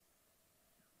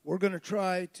We're going to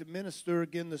try to minister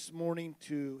again this morning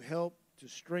to help, to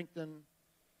strengthen.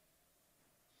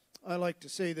 I like to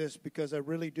say this because I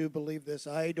really do believe this.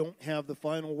 I don't have the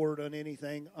final word on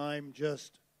anything. I'm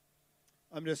just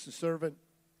a servant.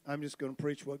 I'm just going to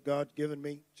preach what God's given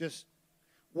me. Just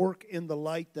work in the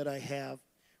light that I have.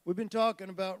 We've been talking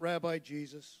about Rabbi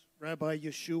Jesus, Rabbi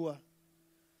Yeshua.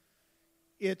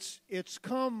 It's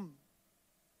come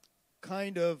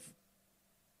kind of,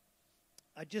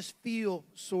 I just feel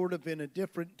sort of in a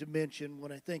different dimension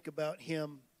when I think about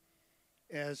him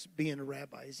as being a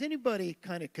rabbi. Is anybody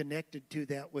kind of connected to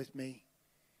that with me?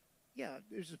 Yeah,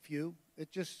 there's a few.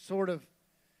 It just sort of,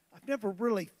 I've never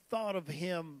really thought of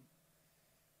him.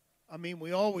 I mean,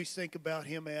 we always think about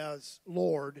him as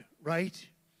Lord, right?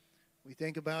 We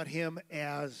think about him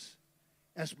as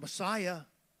Messiah.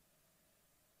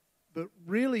 But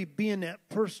really being that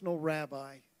personal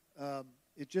rabbi,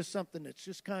 it's just something that's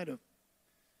just kind of,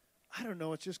 I don't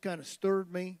know, it's just kind of stirred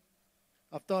me.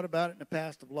 I've thought about it in the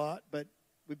past a lot, but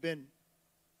we've been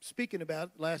speaking about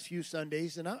it the last few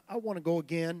Sundays, and I want to go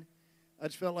again. I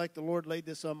just felt like the Lord laid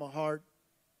this on my heart.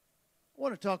 I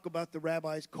want to talk about the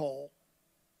rabbi's call,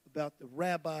 about the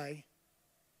rabbi,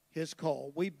 his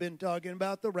call. We've been talking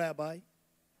about the rabbi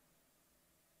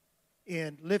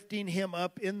and lifting him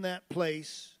up in that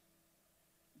place,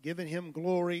 giving him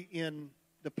glory in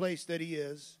the place that he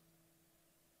is,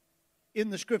 in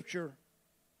the Scripture.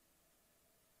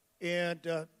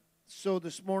 And so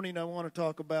this morning I want to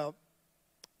talk about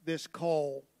this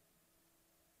call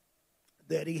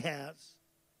that he has.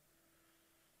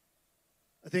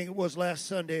 I think it was last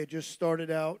Sunday, it just started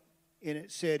out, and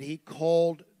it said he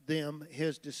called them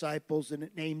his disciples, and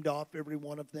it named off every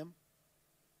one of them.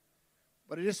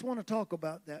 But I just want to talk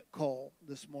about that call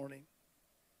this morning.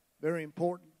 Very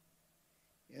important.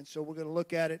 And so we're going to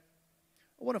look at it.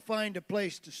 I want to find a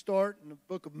place to start in the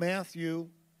book of Matthew,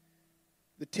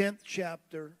 the 10th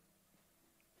chapter.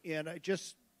 And I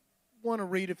just want to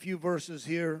read a few verses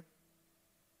here.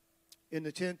 In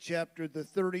the 10th chapter, the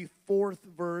 34th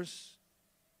verse,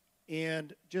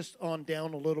 and just on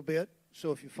down a little bit.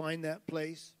 So if you find that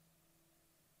place,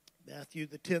 Matthew,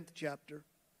 the 10th chapter.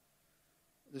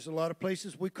 There's a lot of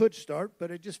places we could start, but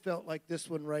I just felt like this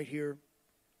one right here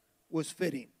was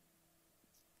fitting.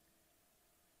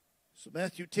 So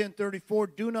Matthew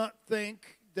 10:34, do not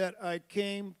think that I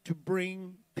came to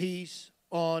bring peace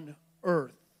on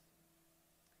earth.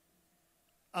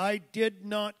 I did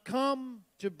not come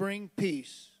to bring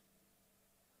peace,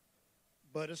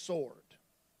 but a sword.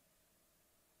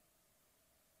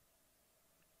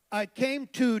 I came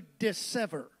to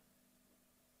dissever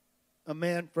a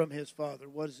man from his father.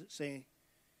 What does it say?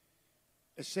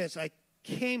 It says, I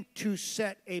came to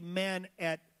set a man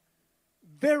at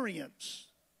variance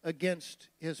against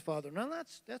his father. Now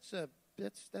that's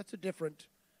a different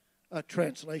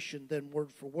translation than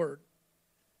word for word.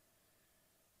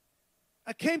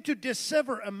 I came to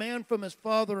dissever a man from his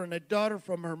father, and a daughter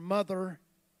from her mother,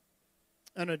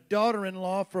 and a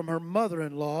daughter-in-law from her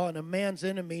mother-in-law, and a man's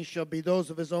enemies shall be those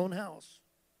of his own house.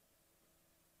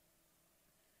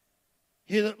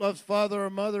 He that loves father or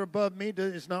mother above me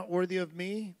is not worthy of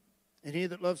me, and he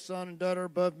that loves son and daughter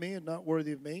above me is not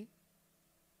worthy of me.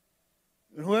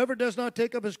 And whoever does not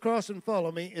take up his cross and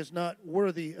follow me is not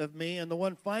worthy of me, and the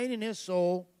one finding his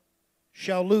soul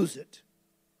shall lose it.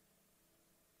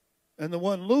 And the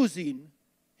one losing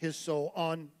his soul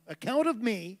on account of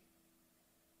me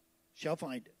shall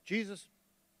find it. Jesus,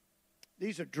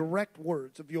 these are direct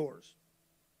words of yours.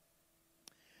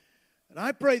 And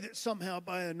I pray that somehow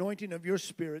by anointing of your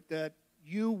Spirit that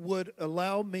you would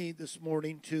allow me this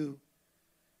morning to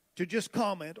just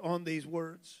comment on these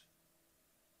words.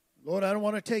 Lord, I don't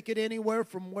want to take it anywhere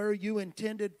from where you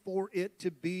intended for it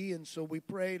to be. And so we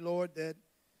pray, Lord, that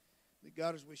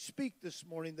God, as we speak this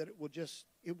morning, that it will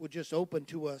just open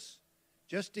to us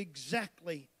just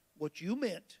exactly what you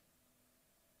meant,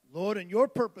 Lord, and your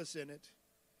purpose in it.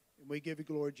 And we give you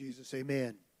glory, Jesus.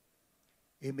 Amen.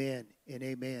 Amen and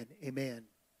amen. Amen.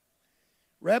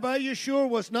 Rabbi Yeshua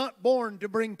was not born to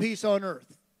bring peace on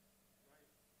earth.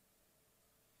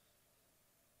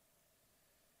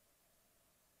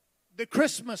 The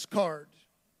Christmas card.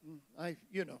 I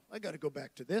got to go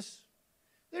back to this.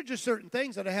 There are just certain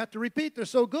things that I have to repeat. They're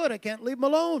so good, I can't leave them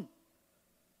alone.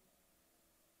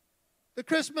 The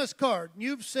Christmas card.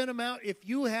 You've sent them out. If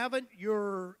you haven't,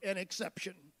 you're an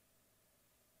exception.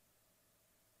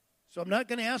 So I'm not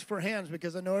going to ask for hands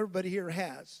because I know everybody here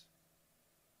has.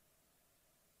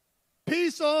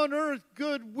 Peace on earth,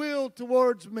 goodwill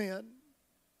towards men.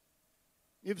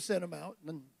 You've sent them out,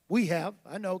 and we have.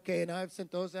 I know Kay and I have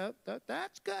sent those out.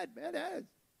 That's good, man.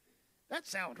 That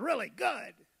sounds really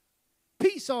good.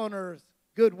 peace on earth,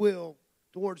 goodwill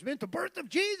towards men. The birth of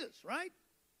Jesus, right?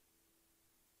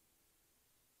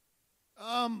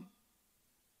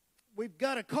 We've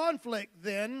got a conflict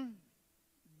then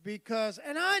because,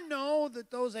 and I know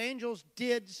that those angels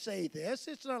did say this.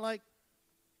 It's not like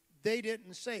they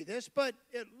didn't say this, but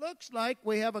it looks like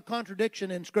we have a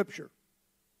contradiction in Scripture.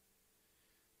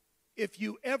 If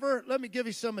you ever, let me give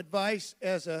you some advice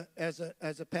as a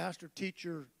pastor,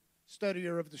 teacher,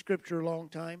 studier of the Scripture a long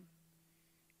time.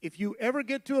 If you ever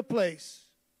get to a place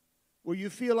where you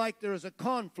feel like there is a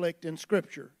conflict in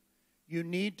Scripture, you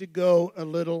need to go a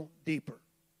little deeper.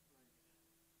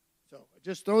 So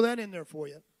just throw that in there for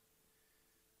you.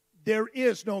 There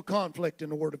is no conflict in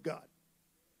the Word of God.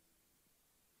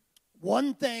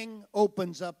 One thing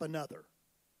opens up another.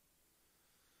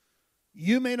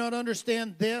 You may not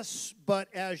understand this, but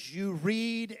as you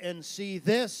read and see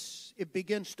this, it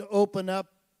begins to open up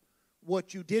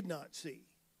what you did not see.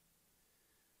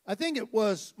 I think it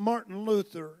was Martin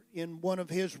Luther in one of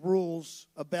his rules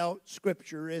about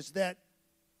Scripture is that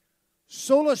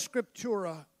sola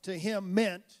scriptura to him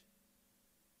meant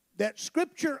that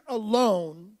Scripture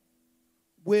alone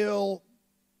will,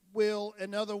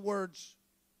 in other words,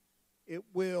 it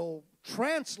will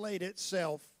translate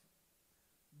itself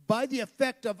by the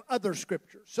effect of other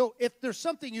Scriptures. So if there's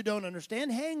something you don't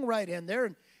understand, hang right in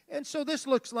there. And so this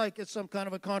looks like it's some kind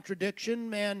of a contradiction,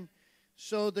 man.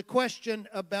 So the question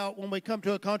about when we come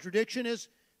to a contradiction is,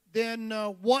 then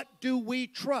what do we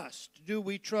trust? Do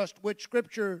we trust which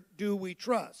Scripture do we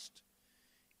trust?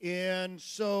 And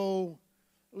so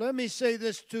let me say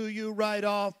this to you right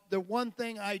off. The one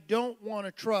thing I don't want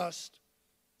to trust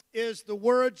is the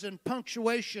words and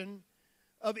punctuation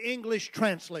of English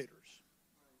translators.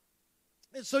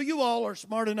 And so you all are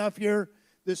smart enough here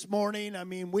this morning. I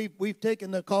mean, we've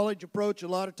taken the college approach a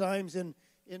lot of times in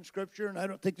Scripture, and I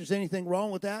don't think there's anything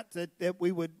wrong with that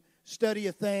we would study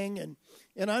a thing.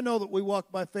 And I know that we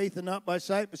walk by faith and not by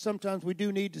sight, but sometimes we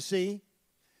do need to see.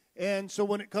 And so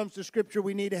when it comes to Scripture,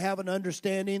 we need to have an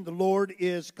understanding. The Lord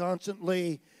is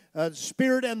constantly, the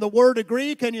Spirit and the Word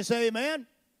agree. Can you say amen?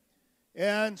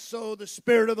 And so the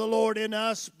Spirit of the Lord in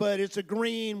us, but it's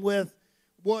agreeing with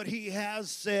what He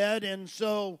has said. And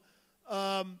so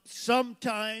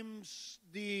sometimes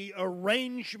the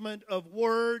arrangement of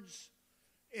words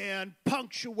and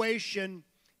punctuation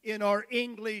in our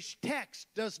English text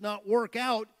does not work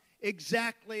out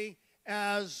exactly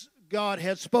as God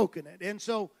has spoken it. And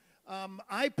so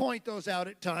I point those out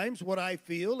at times, what I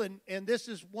feel, and this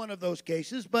is one of those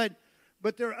cases. But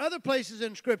there are other places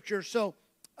in Scripture. So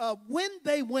when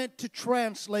they went to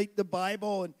translate the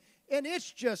Bible, and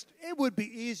it's just, it would be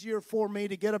easier for me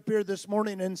to get up here this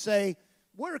morning and say,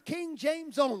 we're King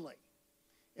James only.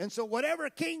 And so whatever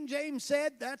King James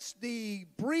said, that's the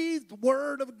breathed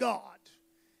word of God.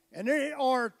 And there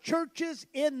are churches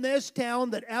in this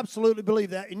town that absolutely believe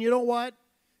that. And you know what?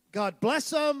 God bless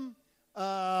them.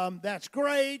 That's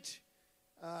great.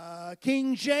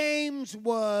 King James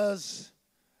was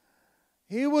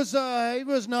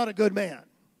not a good man.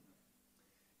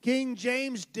 King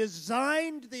James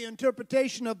designed the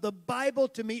interpretation of the Bible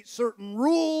to meet certain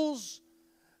rules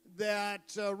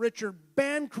that Richard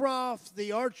Bancroft,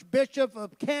 the Archbishop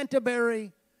of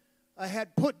Canterbury,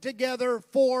 had put together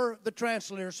for the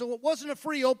translator. So it wasn't a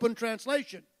free, open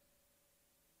translation.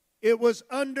 It was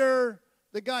under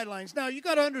the guidelines. Now, you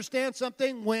got to understand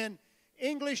something. When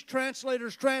English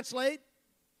translators translate,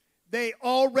 they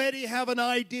already have an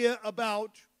idea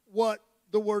about what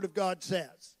the Word of God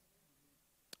says.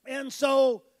 And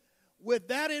so, with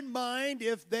that in mind,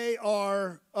 if they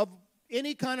are of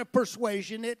any kind of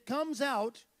persuasion, it comes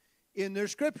out in their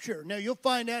Scripture. Now, you'll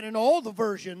find that in all the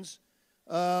versions.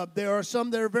 There are some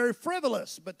that are very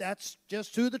frivolous, but that's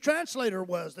just who the translator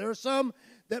was. There are some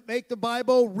that make the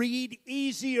Bible read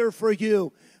easier for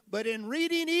you. But in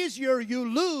reading easier, you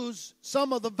lose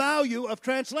some of the value of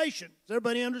translation. Does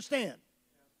everybody understand?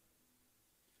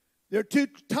 There are two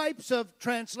types of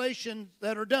translation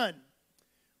that are done.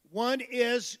 One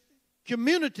is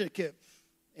communicative,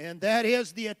 and that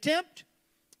is the attempt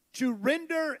to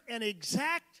render an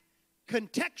exact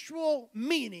contextual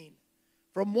meaning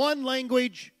from one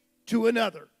language to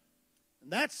another.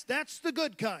 And that's the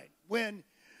good kind. When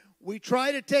we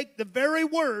try to take the very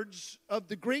words of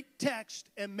the Greek text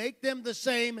and make them the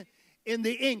same in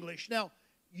the English. Now,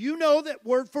 you know that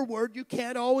word for word, you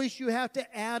can't always, you have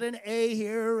to add an A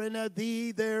here and a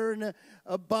thee there and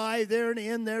a by there and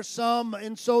in there some,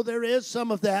 and so there is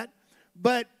some of that.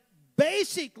 But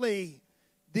basically,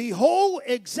 the whole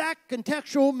exact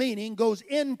contextual meaning goes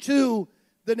into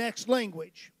the next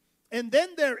language. And then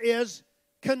there is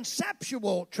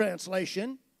conceptual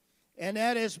translation, and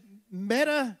that is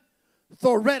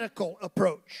metaphoretical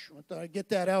approach. I thought I'd get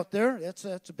that out there. That's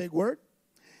a big word.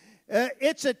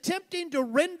 It's attempting to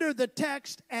render the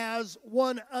text as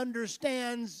one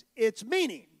understands its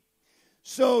meaning.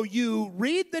 So you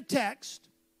read the text,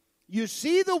 you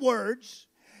see the words,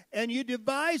 and you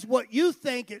devise what you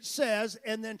think it says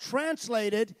and then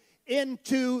translate it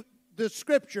into the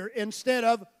Scripture. Instead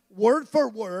of word for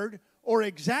word or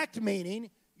exact meaning,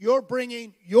 you're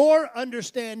bringing your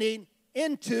understanding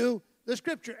into the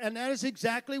Scripture. And that is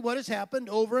exactly what has happened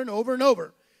over and over and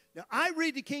over. Now, I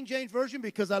read the King James Version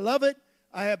because I love it.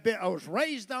 I was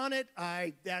raised on it.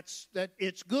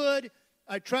 It's good.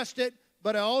 I trust it.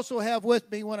 But I also have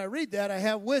with me, when I read that, I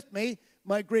have with me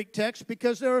my Greek text,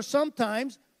 because there are some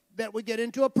times that we get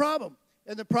into a problem.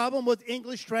 And the problem with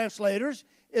English translators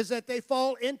is that they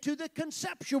fall into the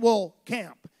conceptual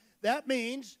camp. That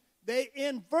means they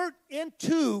put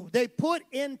into the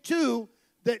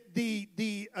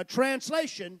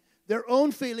translation their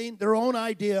own feeling, their own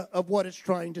idea of what it's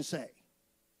trying to say.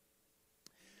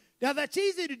 Now, that's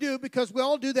easy to do because we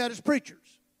all do that as preachers.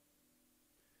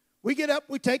 We get up,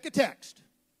 we take a text.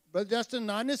 Brother Justin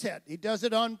nodding his head. He does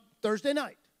it on Thursday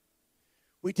night.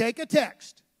 We take a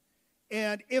text,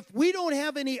 and if we don't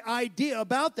have any idea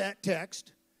about that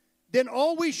text, then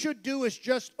all we should do is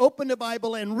just open the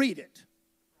Bible and read it.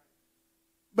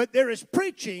 But there is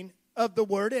preaching of the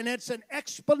Word, and it's an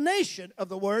explanation of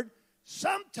the Word.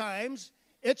 Sometimes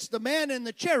it's the man in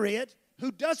the chariot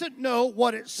who doesn't know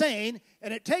what it's saying,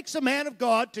 and it takes a man of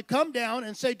God to come down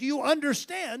and say, do you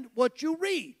understand what you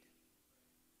read?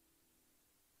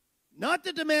 Not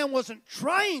that the man wasn't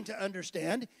trying to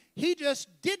understand, he just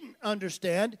didn't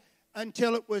understand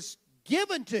until it was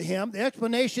given to him, the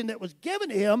explanation that was given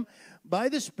to him by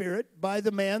the Spirit, by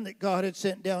the man that God had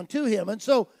sent down to him. And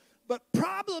so, but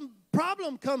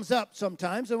problem comes up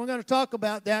sometimes, and we're going to talk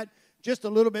about that just a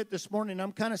little bit this morning.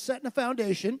 I'm kind of setting a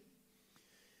foundation.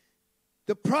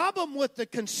 The problem with the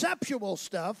conceptual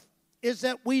stuff is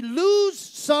that we lose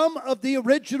some of the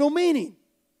original meaning.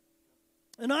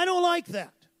 And I don't like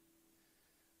that.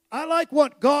 I like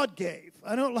what God gave.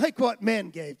 I don't like what men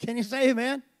gave. Can you say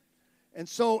amen? And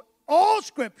so all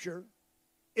Scripture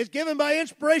is given by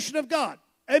inspiration of God.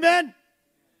 Amen?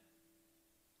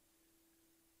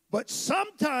 But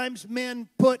sometimes men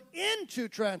put into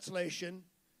translation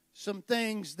some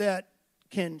things that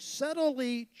can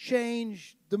subtly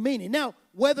change the meaning. Now,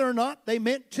 whether or not they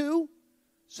meant to,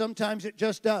 sometimes it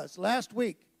just does. Last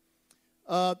week,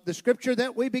 the scripture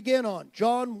that we begin on,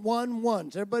 John 1:1.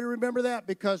 Does everybody remember that?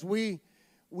 Because we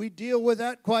deal with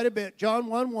that quite a bit. John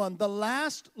 1:1, the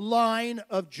last line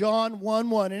of John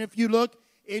 1:1. And if you look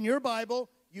in your Bible,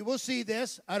 you will see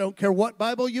this. I don't care what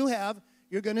Bible you have,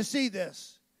 you're going to see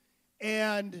this.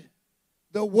 And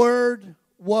the Word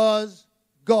was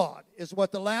God, is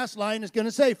what the last line is going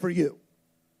to say for you.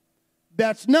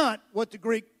 That's not what the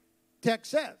Greek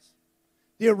text says.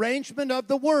 The arrangement of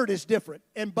the word is different.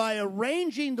 And by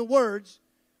arranging the words,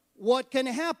 what can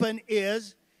happen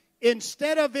is,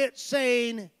 instead of it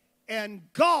saying, and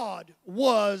God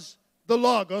was the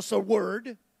Logos, a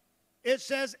word, it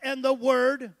says, and the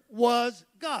Word was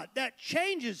God. That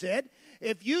changes it.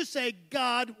 If you say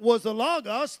God was the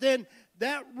Logos, then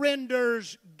that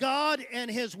renders God and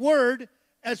His Word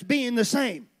as being the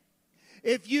same.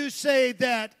 If you say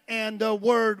that, and the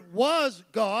Word was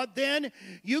God, then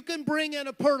you can bring in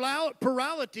a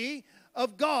plurality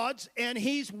of gods, and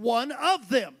He's one of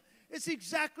them. It's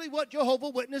exactly what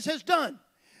Jehovah's Witness has done.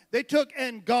 They took,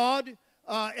 and God,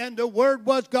 and the Word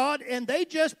was God, and they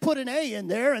just put an A in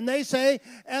there, and they say,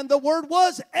 and the Word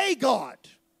was a God.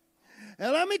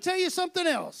 And let me tell you something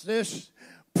else. This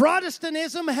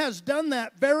Protestantism has done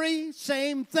that very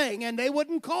same thing, and they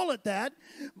wouldn't call it that,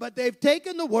 but they've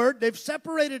taken the Word, they've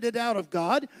separated it out of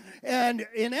God, and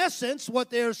in essence, what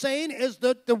they're saying is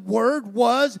that the Word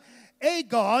was a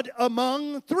God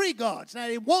among three gods. Now,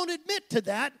 they won't admit to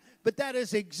that, but that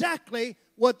is exactly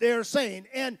what they're saying.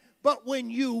 But when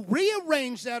you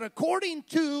rearrange that according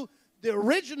to the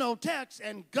original text,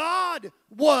 and God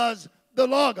was the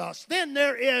Logos, then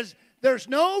there's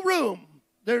no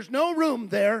room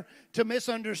there to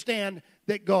misunderstand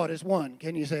that God is one.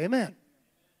 Can you say amen?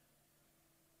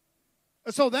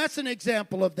 So that's an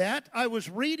example of that. I was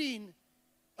reading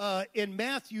in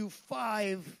Matthew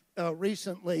 5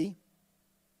 recently,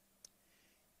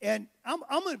 and I'm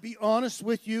going to be honest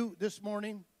with you this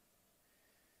morning.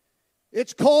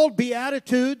 It's called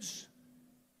Beatitudes,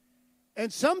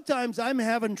 and sometimes I'm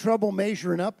having trouble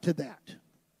measuring up to that.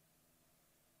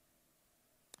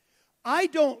 I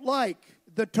don't like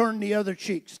the turn the other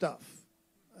cheek stuff.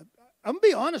 I'm going to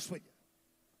be honest with you.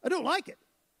 I don't like it.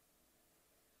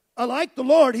 I like the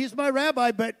Lord. He's my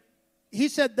rabbi, but he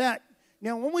said that.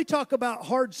 Now, when we talk about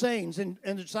hard sayings, and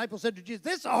the disciples said to Jesus,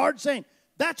 this is a hard saying.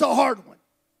 That's a hard one.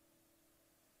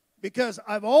 Because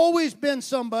I've always been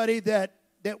somebody that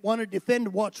wanted to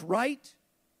defend what's right.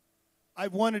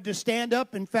 I've wanted to stand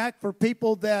up, in fact, for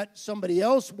people that somebody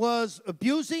else was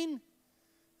abusing.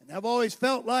 And I've always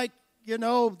felt like,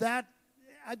 that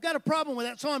I've got a problem with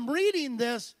that. So I'm reading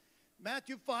this,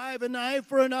 Matthew 5, an eye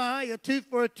for an eye, a tooth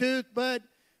for a tooth. But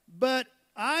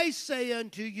I say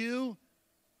unto you,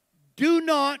 do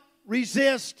not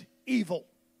resist evil.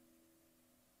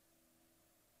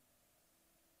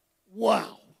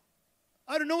 Wow.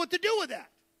 I don't know what to do with that.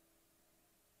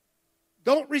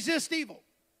 Don't resist evil.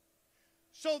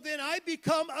 So then I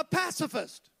become a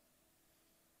pacifist.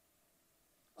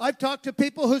 I've talked to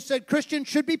people who said Christians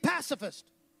should be pacifist.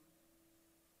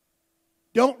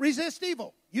 Don't resist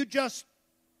evil. You just,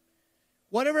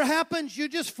 whatever happens, you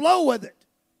just flow with it.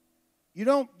 You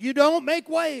don't make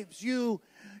waves.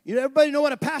 Everybody know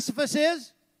what a pacifist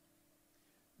is?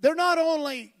 They're not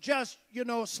only just,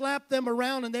 slap them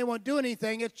around and they won't do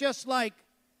anything. It's just like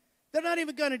they're not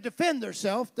even going to defend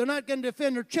themselves. They're not going to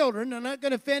defend their children. They're not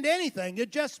going to defend anything. You're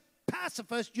just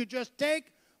pacifist. You just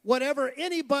take whatever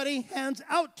anybody hands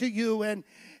out to you. And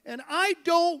I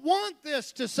don't want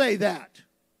this to say that.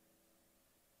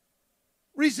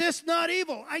 Resist not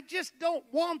evil. I just don't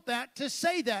want that to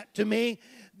say that to me,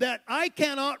 that I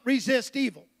cannot resist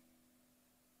evil.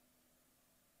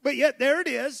 But yet there it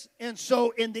is. And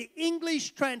so in the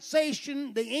English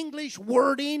translation, the English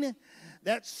wording,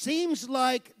 that seems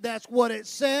like that's what it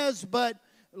says. But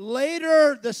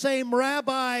later, the same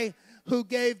rabbi who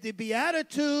gave the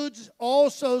Beatitudes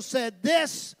also said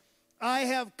this, I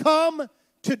have come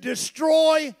to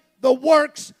destroy the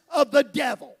works of the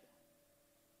devil.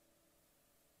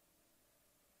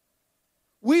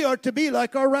 We are to be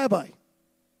like our rabbi.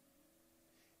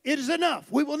 It is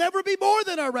enough. We will never be more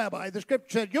than our rabbi. The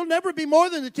scripture said, you'll never be more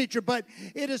than the teacher, but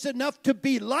it is enough to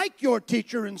be like your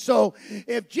teacher. And so,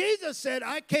 if Jesus said,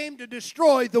 I came to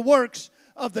destroy the works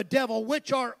of the devil,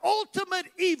 which are ultimate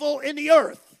evil in the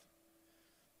earth,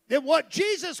 then what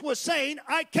Jesus was saying,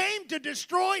 I came to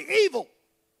destroy evil.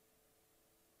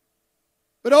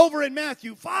 But over in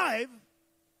Matthew 5,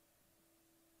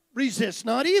 resist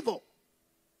not evil.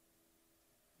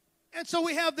 And so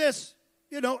we have this,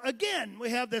 again, we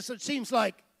have this, it seems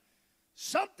like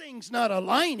something's not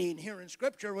aligning here in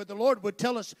Scripture where the Lord would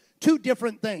tell us two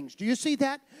different things. Do you see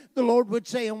that? The Lord would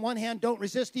say on one hand, don't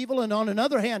resist evil, and on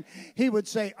another hand, He would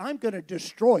say, I'm going to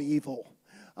destroy evil.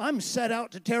 I'm set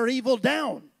out to tear evil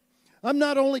down. I'm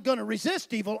not only going to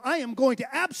resist evil, I am going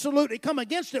to absolutely come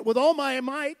against it with all my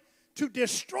might to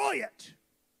destroy it.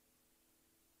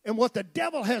 And what the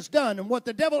devil has done and what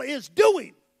the devil is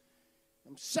doing,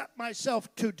 set myself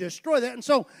to destroy that. And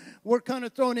so we're kind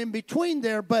of thrown in between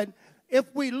there. But if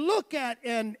we look at,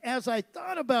 and as I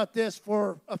thought about this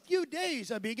for a few days,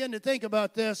 I began to think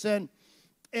about this, and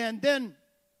then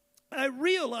I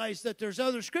realized that there's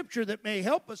other scripture that may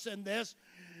help us in this.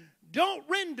 Don't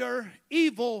render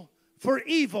evil for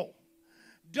evil.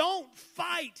 Don't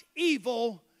fight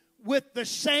evil with the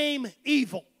same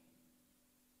evil.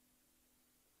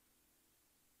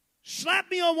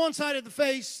 Slap me on one side of the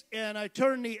face and I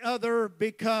turn the other,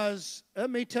 because let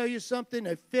me tell you something,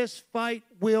 a fist fight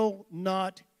will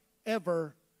not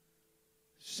ever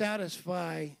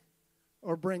satisfy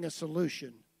or bring a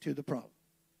solution to the problem.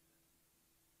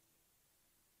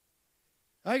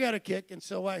 I got a kick, and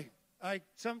so I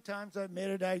sometimes, I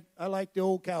admit it, I like the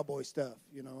old cowboy stuff,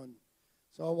 and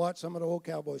so I watch some of the old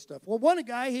cowboy stuff. Well, one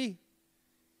guy,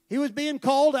 he was being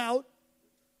called out.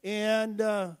 And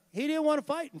he didn't want to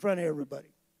fight in front of everybody.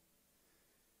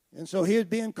 And so he was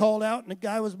being called out, and the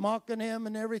guy was mocking him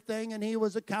and everything, and he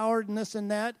was a coward and this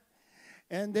and that.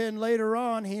 And then later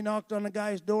on, he knocked on the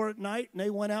guy's door at night, and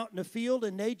they went out in the field,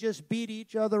 and they just beat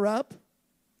each other up.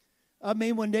 I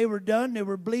mean, when they were done, they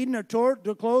were bleeding. Their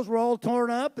clothes were all torn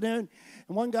up. And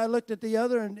one guy looked at the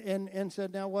other and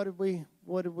said, now what did we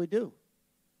do?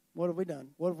 What have we done?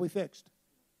 What have we fixed?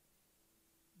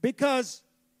 Because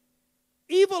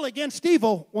evil against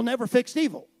evil will never fix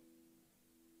evil.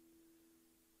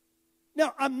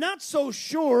 Now, I'm not so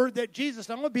sure that Jesus,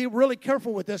 I'm going to be really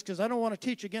careful with this because I don't want to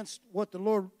teach against what the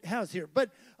Lord has here.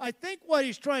 But I think what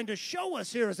He's trying to show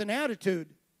us here is an attitude.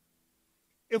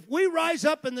 If we rise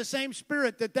up in the same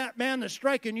spirit that man that's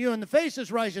striking you in the face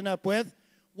is rising up with,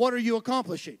 what are you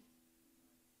accomplishing?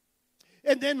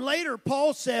 And then later,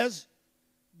 Paul says,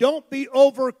 don't be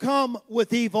overcome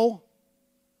with evil,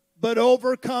 but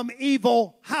overcome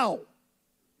evil how?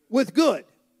 With good.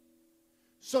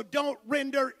 So don't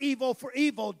render evil for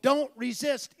evil. Don't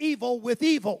resist evil with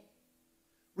evil.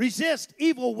 resist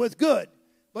evil with good.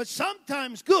 But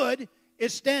sometimes good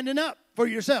is standing up for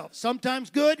yourself. Sometimes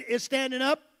good is standing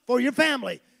up for your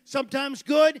family. Sometimes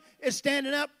good is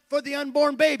standing up for the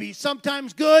unborn baby.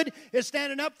 Sometimes good is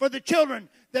standing up for the children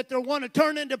that they want to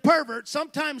turn into perverts.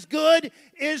 Sometimes good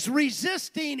is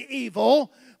resisting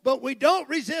evil, but we don't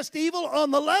resist evil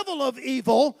on the level of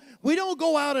evil. We don't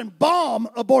go out and bomb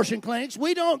abortion clinics.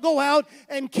 We don't go out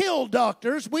and kill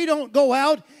doctors. We don't go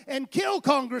out and kill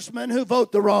congressmen who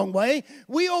vote the wrong way.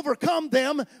 We overcome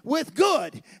them with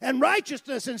good and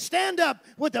righteousness and stand up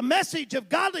with the message of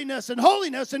godliness and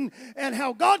holiness and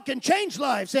how God can change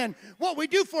lives. And what we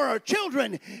do for our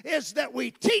children is that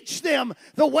we teach them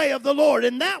the way of the Lord.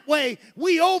 And that way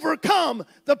we overcome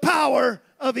the power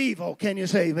of evil. Can you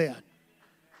say amen?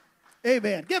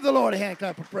 Amen. Give the Lord a hand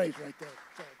clap of praise right there.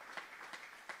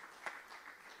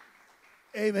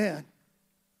 Amen.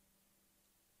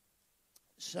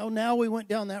 So now we went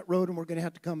down that road and we're going to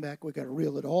have to come back. We've got to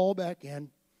reel it all back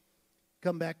in.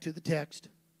 Come back to the text.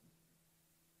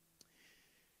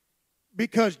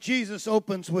 Because Jesus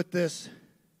opens with this,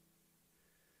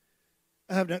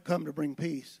 I have not come to bring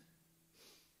peace.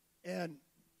 And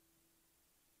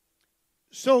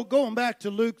so going back to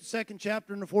Luke, the 2nd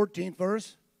chapter and the 14th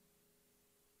verse.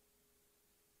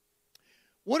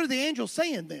 What are the angels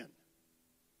saying then?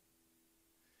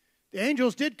 The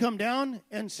angels did come down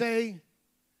and say,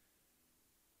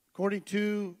 according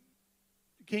to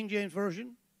the King James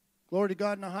Version, glory to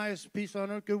God in the highest, peace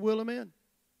on earth, goodwill of men.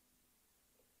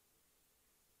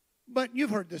 But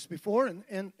you've heard this before,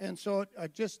 and so I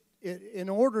just, in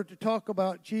order to talk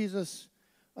about Jesus,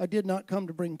 I did not come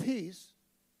to bring peace,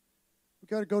 we've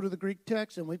got to go to the Greek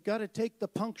text, and we've got to take the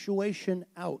punctuation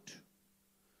out.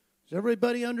 Does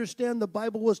everybody understand the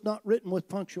Bible was not written with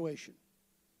punctuation?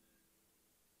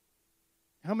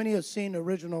 How many have seen the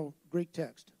original Greek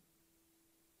text?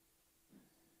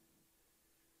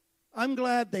 I'm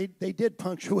glad they did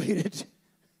punctuate it.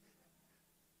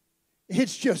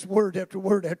 It's just word after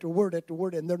word after word after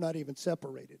word, and they're not even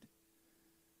separated.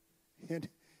 And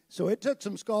so it took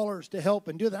some scholars to help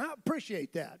and do that. I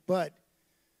appreciate that. But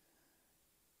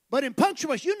in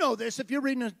punctuation, you know this, if you're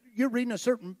reading a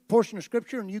certain portion of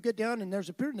Scripture and you get down and there's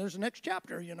a period and there's the next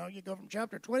chapter, you know, you go from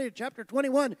chapter 20 to chapter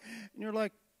 21, and you're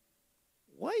like,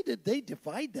 why did they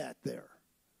divide that there?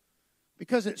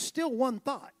 Because it's still one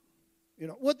thought. You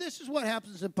know, well, this is what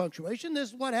happens in punctuation. This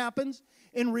is what happens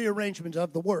in rearrangement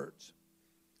of the words.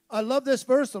 I love this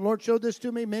verse. The Lord showed this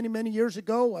to me many, many years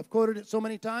ago. I've quoted it so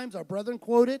many times. Our brethren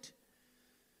quote it.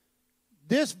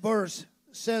 This verse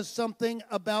says something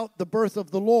about the birth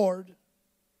of the Lord.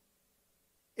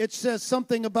 It says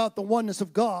something about the oneness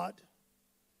of God.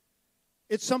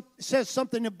 It says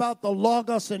something about the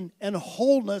logos and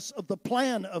wholeness of the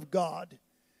plan of God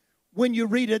when you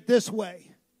read it this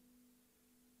way.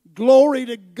 Glory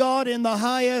to God in the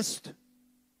highest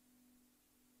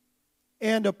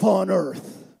and upon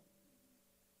earth.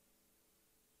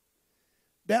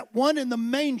 That one in the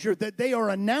manger that they are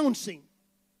announcing,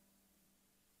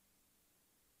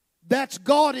 that's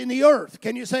God in the earth.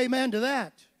 Can you say amen to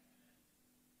that?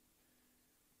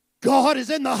 God is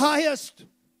in the highest.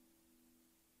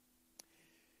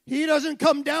 He doesn't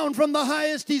come down from the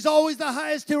highest. He's always the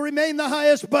highest. He'll remain the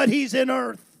highest, but He's in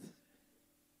earth.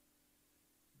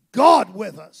 God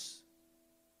with us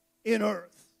in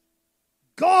earth.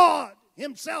 God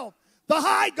Himself, the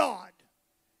high God,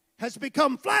 has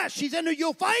become flesh.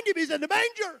 You'll find Him. He's in the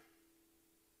manger.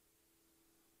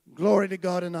 Glory to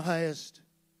God in the highest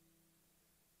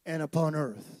and upon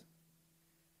earth.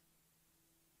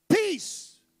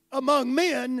 Peace among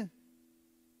men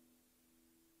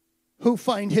who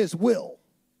find His will.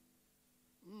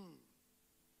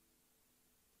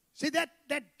 See, that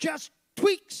just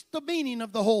tweaks the meaning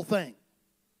of the whole thing.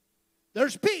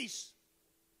 There's peace,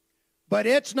 but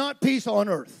it's not peace on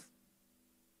earth.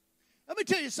 Let me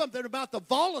tell you something about the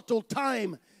volatile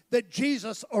time that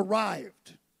Jesus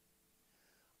arrived.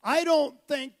 I don't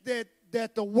think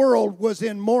that the world was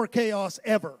in more chaos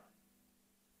ever,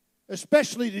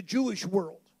 especially the Jewish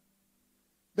world,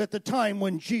 at the time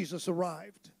when Jesus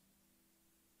arrived.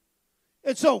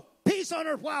 And so, peace on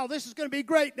earth, wow, this is going to be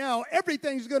great now.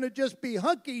 Everything's going to just be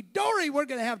hunky-dory. We're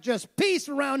going to have just peace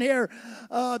around here.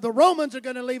 The Romans are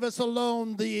going to leave us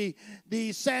alone. The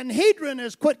Sanhedrin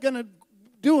is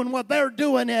doing what they're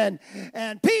doing, and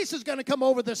peace is going to come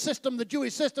over the system, the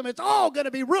Jewish system. It's all going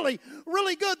to be really,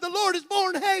 really good. The Lord is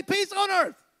born. Hey, peace on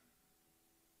earth.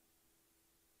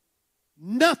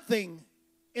 Nothing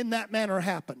in that manner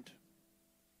happened.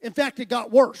 In fact, it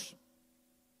got worse.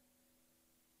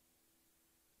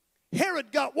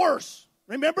 Herod got worse.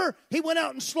 Remember? He went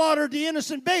out and slaughtered the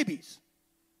innocent babies.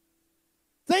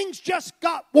 Things just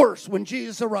got worse when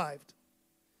Jesus arrived.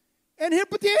 And here,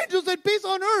 but the angels said, peace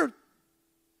on earth.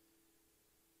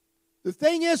 The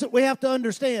thing is that we have to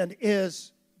understand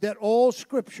is that all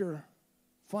Scripture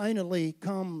finally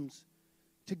comes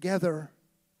together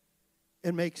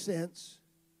and makes sense.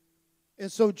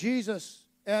 And so Jesus,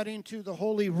 adding to the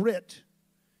Holy Writ,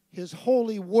 His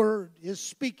holy word, His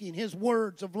speaking, His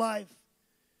words of life,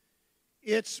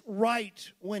 it's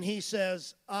right when He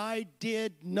says, I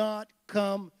did not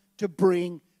come to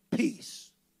bring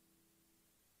peace.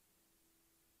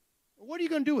 What are you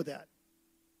going to do with that?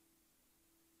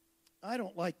 I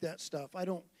don't like that stuff.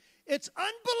 It's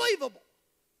unbelievable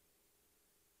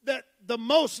that the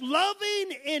most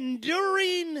loving,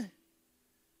 enduring,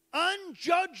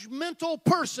 unjudgmental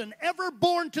person ever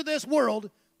born to this world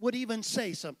would even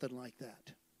say something like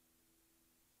that.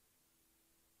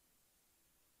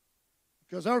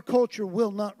 Because our culture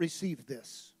will not receive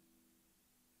this.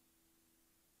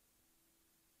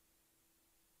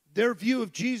 Their view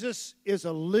of Jesus is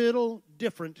a little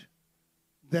different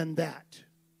than that.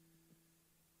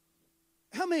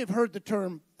 How many have heard the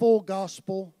term full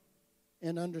gospel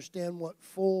and understand what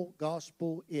full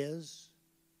gospel is?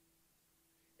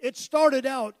 It started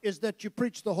out is that you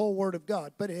preach the whole Word of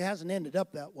God, but it hasn't ended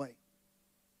up that way.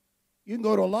 You can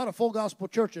go to a lot of full gospel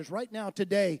churches right now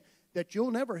today that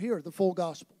you'll never hear the full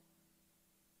gospel.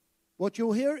 What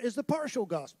you'll hear is the partial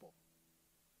gospel,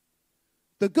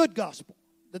 the good gospel,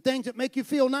 the things that make you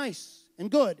feel nice and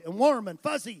good and warm and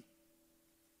fuzzy.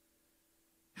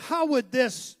 How would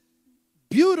this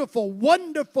beautiful,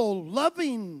 wonderful,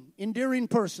 loving, endearing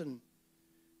person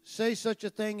say such a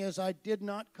thing as, I did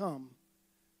not come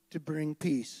to bring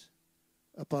peace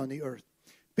upon the earth?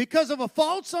 Because of a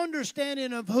false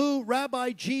understanding of who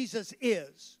Rabbi Jesus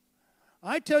is.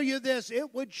 I tell you this,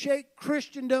 it would shake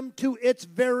Christendom to its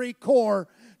very core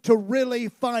to really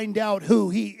find out who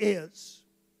He is.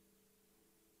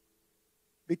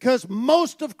 Because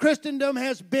most of Christendom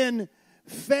has been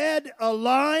fed a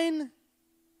line,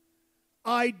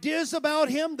 ideas about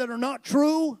Him that are not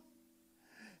true.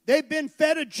 They've been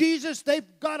fed a Jesus. They've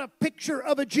got a picture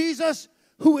of a Jesus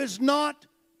who is not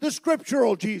the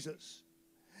scriptural Jesus.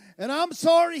 And I'm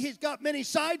sorry, He's got many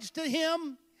sides to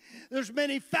Him. There's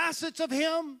many facets of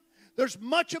Him. There's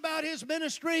much about His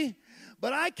ministry.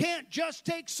 But I can't just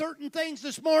take certain things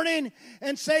this morning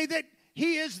and say that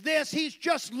He is this. He's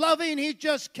just loving. He's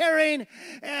just caring.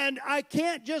 And I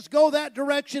can't just go that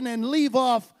direction and leave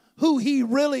off who He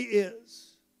really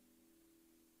is.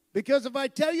 Because if I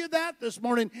tell you that this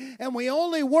morning, and we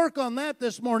only work on that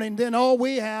this morning, then all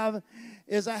we have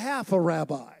is a half a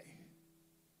rabbi.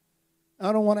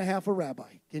 I don't want a half a rabbi.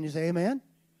 Can you say amen?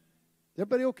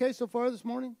 Everybody okay so far this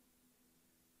morning?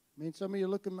 I mean, some of you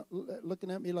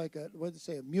looking at me like a, what did they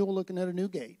say, a mule looking at a new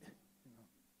gate.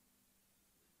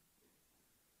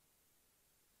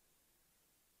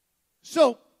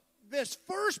 So, this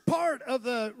first part of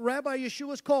the Rabbi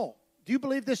Yeshua's call, do you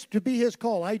believe this to be his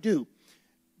call? I do.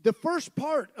 The first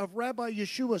part of Rabbi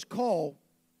Yeshua's call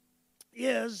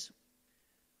is,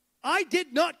 I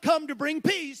did not come to bring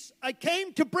peace. I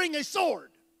came to bring a sword.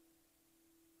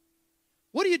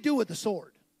 What do you do with a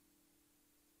sword?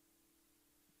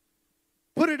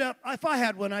 Put it up. If I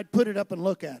had one, I'd put it up and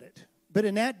look at it. But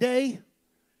in that day,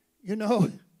 you know,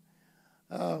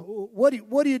 what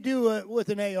do you do with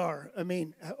an AR? I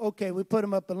mean, okay, we put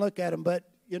them up and look at them, but,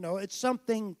 you know, it's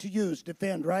something to use,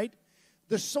 defend, right?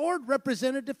 The sword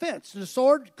represented defense. The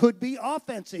sword could be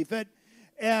offensive.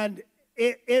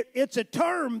 It's a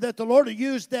term that the Lord has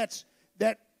used that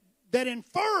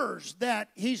infers that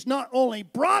He's not only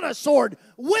brought a sword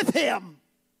with Him,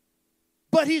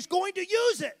 but He's going to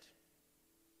use it.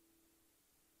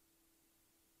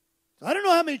 I don't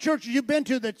know how many churches you've been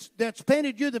to that's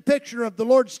painted you the picture of the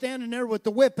Lord standing there with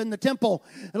the whip in the temple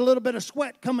and a little bit of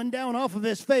sweat coming down off of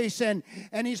His face, and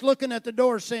He's looking at the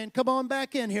door saying, come on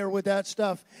back in here with that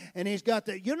stuff. And He's got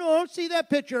the, you know, don't see that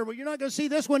picture, but you're not going to see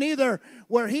this one either,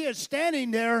 where He is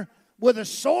standing there with a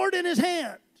sword in His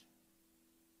hand.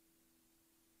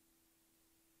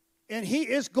 And He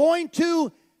is going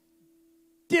to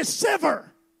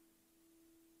dissever.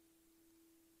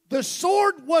 The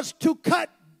sword was to cut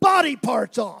body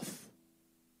parts off,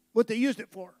 what they used it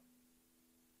for.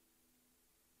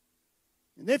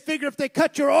 And they figure if they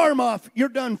cut your arm off, you're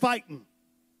done fighting.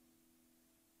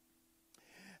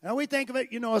 Now we think of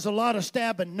it, you know, as a lot of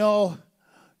stabbing. No,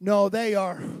 they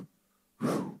are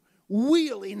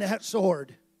wielding that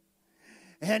sword.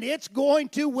 And it's going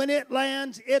to, when it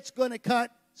lands, it's going to cut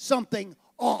something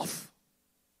off.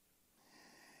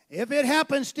 If it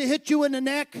happens to hit you in the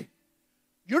neck,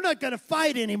 you're not going to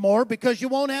fight anymore because you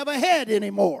won't have a head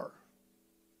anymore.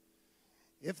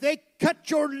 If they cut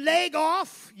your leg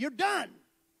off, you're done.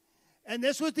 And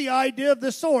this was the idea of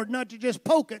the sword, not to just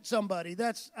poke at somebody.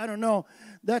 That's, I don't know,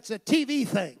 that's a TV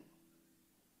thing.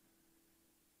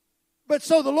 But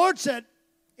so the Lord said,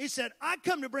 He said, I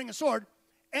come to bring a sword,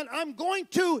 and I'm going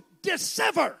to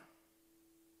dissever,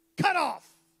 cut off.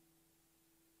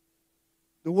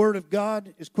 The word of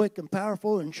God is quick and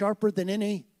powerful and sharper than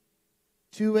any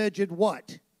two-edged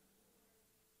what?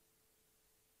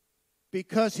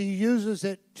 Because He uses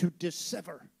it to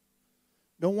dissever.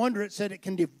 No wonder it said it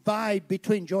can divide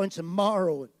between joints and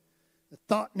marrow, and the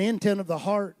thought and intent of the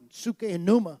heart, and suke and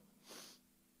pneuma.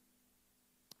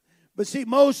 But see,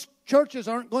 most churches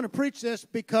aren't going to preach this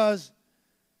because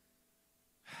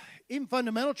even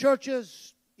fundamental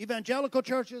churches, evangelical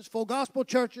churches, full gospel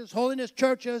churches, holiness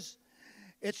churches,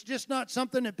 it's just not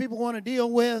something that people want to deal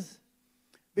with.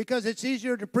 Because it's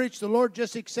easier to preach the Lord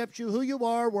just accepts you who you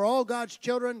are. We're all God's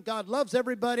children. God loves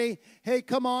everybody. Hey,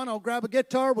 come on, I'll grab a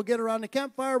guitar. We'll get around the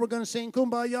campfire. We're going to sing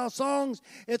Kumbaya songs.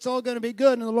 It's all going to be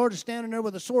good. And the Lord is standing there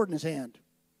with a sword in His hand.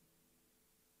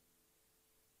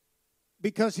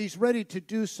 Because He's ready to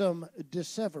do some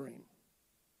dissevering.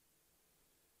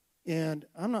 And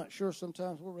I'm not sure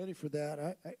sometimes we're ready for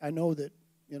that. I know that,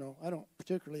 I don't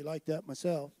particularly like that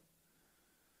myself.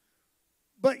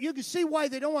 But you can see why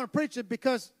they don't want to preach it,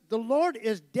 because the Lord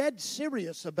is dead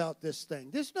serious about this thing.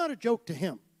 This is not a joke to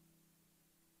Him.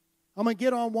 I'm going to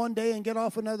get on one day and get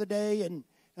off another day, and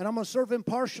I'm going to serve Him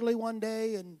partially one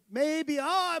day, and maybe,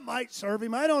 I might serve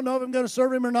Him. I don't know if I'm going to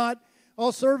serve Him or not.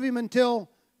 I'll serve Him until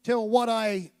what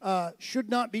I should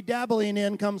not be dabbling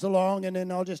in comes along, and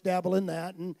then I'll just dabble in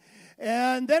that.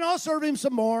 And then I'll serve Him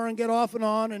some more and get off and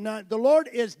on. And the Lord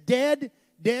is dead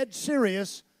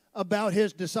serious about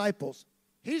His disciples.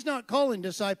 He's not calling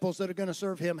disciples that are going to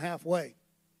serve Him halfway.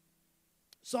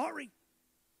 Sorry.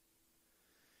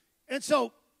 And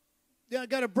so, I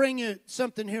got to bring you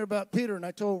something here about Peter. And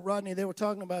I told Rodney they were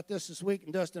talking about this week,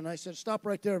 and Dustin, I said, stop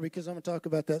right there because I'm going to talk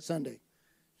about that Sunday.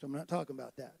 So I'm not talking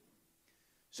about that.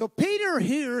 So Peter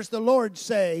hears the Lord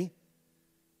say,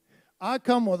 I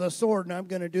come with a sword and I'm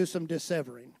going to do some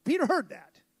dissevering. Peter heard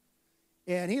that.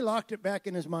 And he locked it back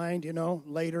in his mind,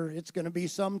 later. It's going to be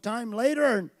sometime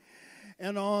later.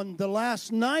 And on the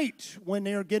last night when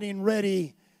they're getting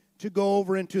ready to go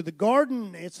over into the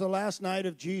garden, it's the last night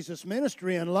of Jesus'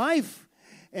 ministry and life.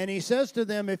 And He says to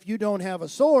them, if you don't have a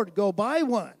sword, go buy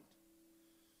one.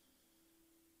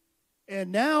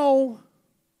 And now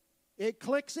it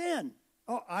clicks in.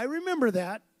 Oh, I remember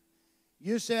that.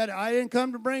 You said, I didn't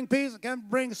come to bring peace, I came to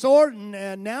bring a sword,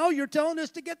 and now you're telling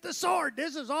us to get the sword.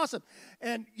 This is awesome.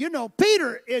 And,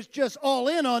 Peter is just all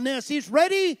in on this. He's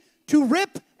ready to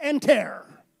rip and tear.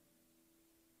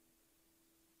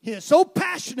 He is so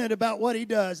passionate about what he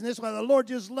does, and this is why the Lord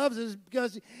just loves us,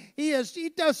 because he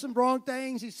does some wrong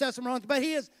things, he says some wrong things, but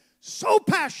he is so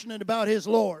passionate about his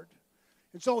Lord.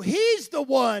 And so he's the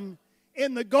one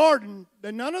in the garden,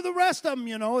 none of the rest of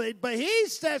them, but he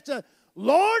says to,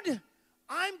 Lord,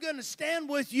 I'm going to stand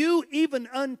with you even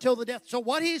until the death. So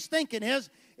what he's thinking is,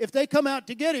 if they come out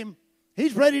to get him,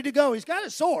 he's ready to go. He's got a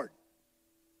sword.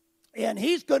 And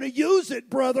he's going to use it,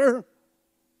 brother,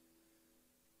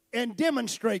 and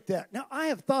demonstrate that. Now, I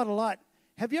have thought a lot.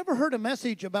 Have you ever heard a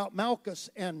message about Malchus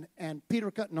and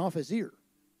Peter cutting off his ear?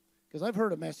 Because I've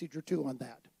heard a message or two on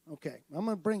that. Okay, I'm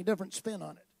going to bring a different spin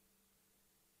on it.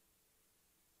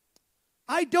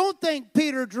 I don't think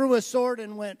Peter drew a sword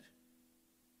and went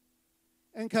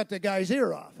and cut the guy's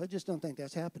ear off. I just don't think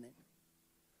that's happening.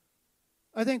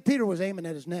 I think Peter was aiming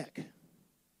at his neck.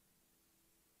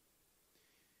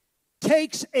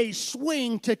 Takes a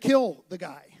swing to kill the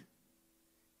guy.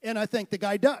 And I think the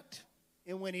guy ducked.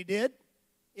 And when he did,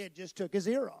 it just took his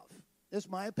ear off. That's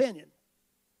my opinion.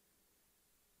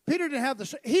 Peter didn't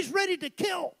have he's ready to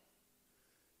kill.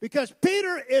 Because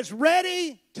Peter is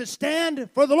ready to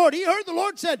stand for the Lord. He heard the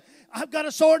Lord said, I've got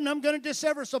a sword and I'm going to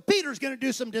dissever. So Peter's going to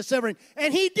do some dissevering.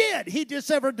 And he did. He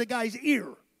dissevered the guy's ear.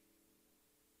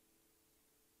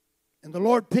 And the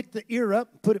Lord picked the ear up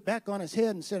and put it back on his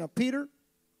head and said, now, Peter,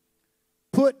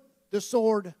 put the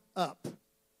sword up.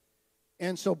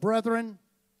 And so, brethren,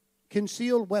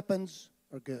 concealed weapons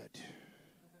are good.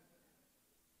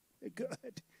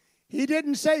 Good. He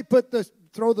didn't say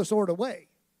throw the sword away.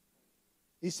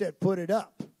 He said, put it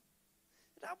up.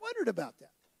 And I wondered about that.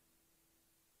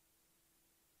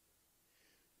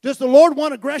 Does the Lord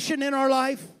want aggression in our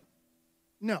life?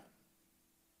 No.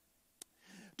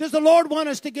 Does the Lord want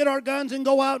us to get our guns and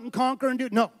go out and conquer and do?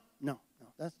 No.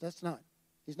 That's not.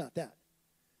 He's not that.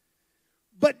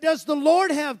 But does the Lord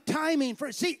have timing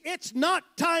for? See, it's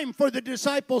not time for the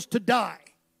disciples to die.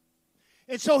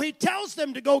 And so he tells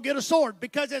them to go get a sword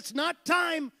because it's not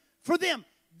time for them.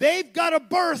 They've got a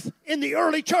birth in the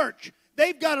early church.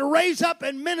 They've got to raise up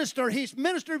and minister. He's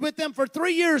ministered with them for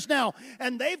 3 years now,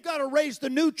 and they've got to raise the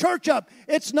new church up.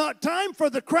 It's not time for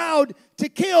the crowd to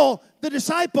kill the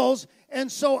disciples. And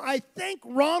so I think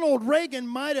Ronald Reagan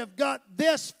might have got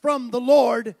this from the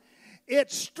Lord.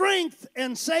 It's strength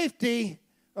and safety,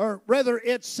 or rather,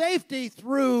 it's safety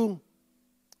through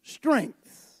strength.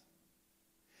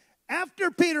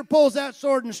 After Peter pulls that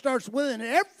sword and starts winning,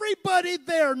 everybody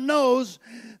there knows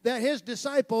that his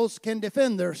disciples can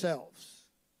defend themselves.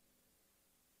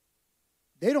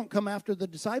 They don't come after the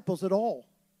disciples at all.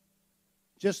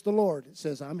 Just the Lord. It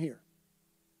says, I'm here.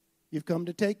 You've come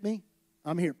to take me?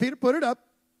 I'm here. Peter, put it up.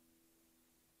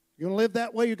 You're going to live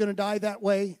that way. You're going to die that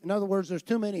way. In other words, there's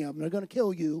too many of them. They're going to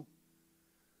kill you.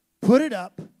 Put it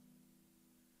up.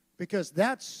 Because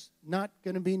that's not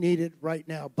going to be needed right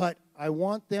now. But I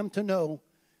want them to know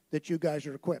that you guys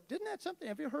are equipped. Isn't that something?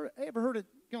 Have you ever heard it,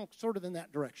 sort of in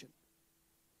that direction?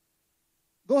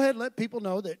 Go ahead and let people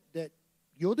know that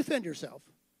you'll defend yourself.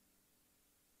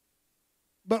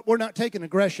 But we're not taking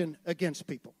aggression against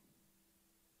people.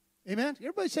 Amen?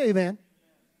 Everybody say amen.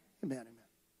 Amen, amen.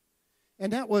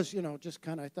 And that was, just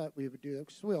kind of, I thought we would do that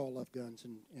because we all love guns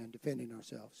and defending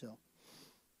ourselves.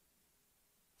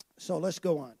 So let's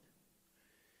go on.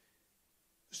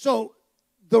 So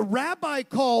the rabbi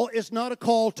call is not a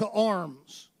call to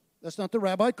arms. That's not the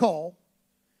rabbi call.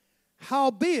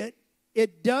 Howbeit,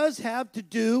 it does have to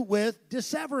do with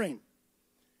dissevering.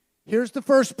 Here's the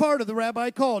first part of the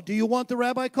rabbi call. Do you want the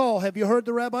rabbi call? Have you heard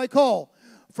the rabbi call?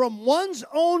 From one's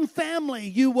own family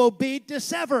you will be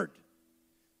dissevered.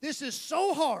 This is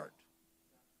so hard.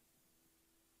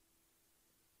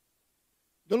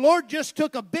 The Lord just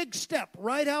took a big step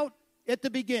right out at the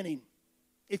beginning.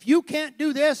 If you can't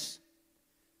do this,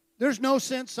 there's no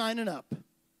sense signing up.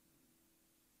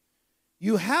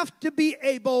 You have to be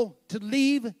able to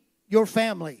leave your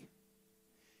family.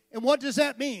 And what does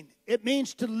that mean? It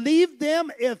means to leave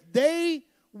them if they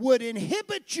would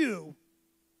inhibit you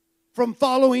from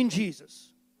following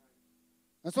Jesus.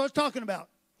 That's what I was talking about.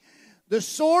 The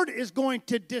sword is going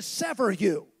to dissever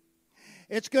you.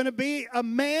 It's going to be a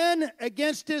man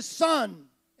against his son.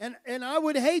 And I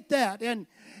would hate that. And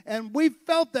we've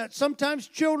felt that. Sometimes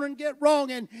children get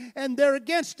wrong and they're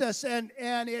against us. And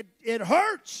it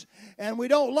hurts. And we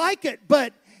don't like it.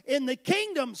 But in the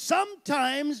kingdom,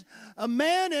 sometimes a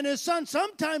man and his son,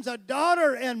 sometimes a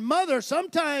daughter and mother,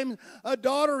 sometimes a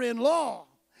daughter-in-law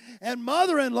and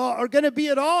mother-in-law are going to be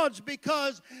at odds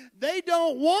because they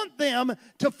don't want them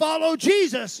to follow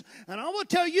Jesus. And I will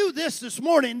tell you this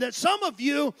morning, that some of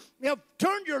you have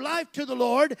turned your life to the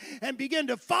Lord and begin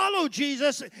to follow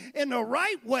Jesus in the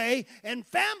right way, and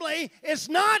family is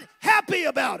not happy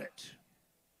about it.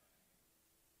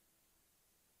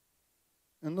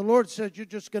 And the Lord said, you're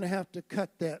just going to have to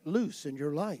cut that loose in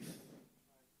your life.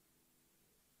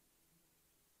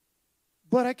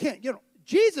 But I can't,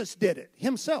 Jesus did it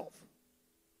himself,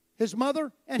 his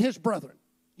mother and his brethren.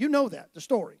 You know that, the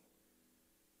story.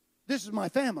 This is my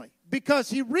family. Because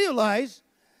he realized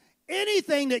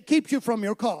anything that keeps you from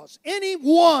your cause,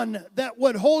 anyone that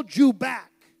would hold you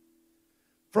back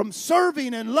from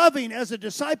serving and loving as a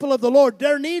disciple of the Lord,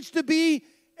 there needs to be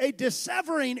a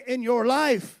dissevering in your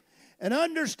life. And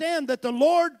understand that the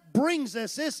Lord brings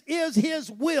this. This is His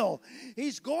will.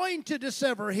 He's going to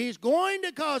dissever. He's going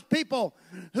to cause people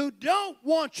who don't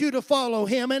want you to follow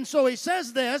Him. And so He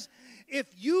says this, if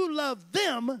you love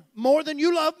them more than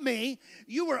you love me,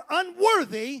 you are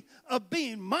unworthy of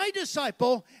being my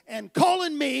disciple and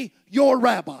calling me your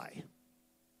rabbi.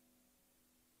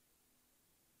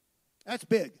 That's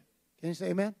big. Can you say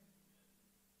amen?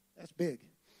 That's big.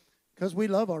 Because we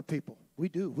love our people. We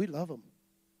do. We love them.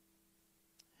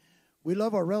 We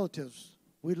love our relatives.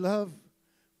 We love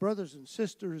brothers and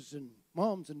sisters and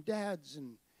moms and dads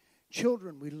and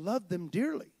children. We love them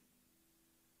dearly.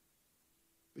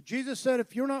 But Jesus said,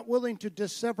 if you're not willing to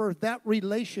dissever that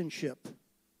relationship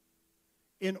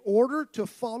in order to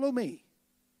follow me,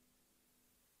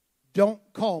 don't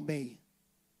call me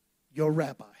your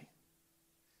rabbi.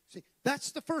 See,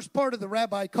 that's the first part of the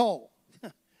rabbi call.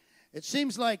 It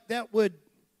seems like that would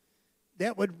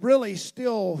really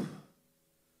still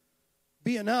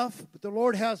be enough, but the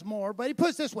Lord has more. But He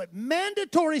puts this way,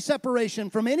 mandatory separation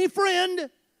from any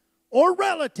friend or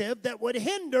relative that would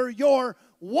hinder your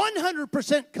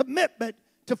 100% commitment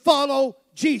to follow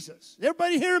Jesus.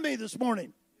 Everybody hear me this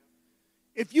morning?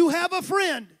 If you have a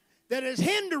friend that is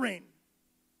hindering,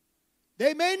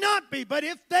 they may not be, but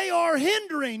if they are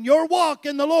hindering your walk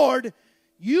in the Lord,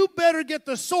 you better get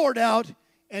the sword out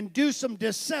and do some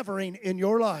dissevering in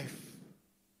your life.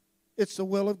 It's the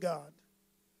will of God.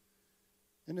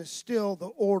 And it's still the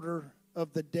order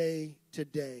of the day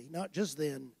today. Not just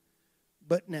then,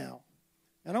 but now.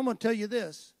 And I'm going to tell you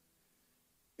this.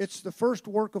 It's the first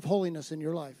work of holiness in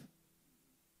your life.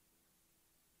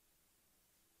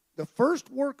 The first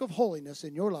work of holiness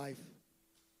in your life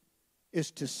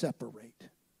is to separate.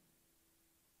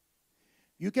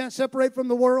 You can't separate from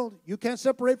the world. You can't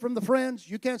separate from the friends.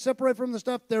 You can't separate from the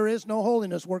stuff. There is no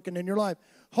holiness working in your life.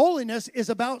 Holiness is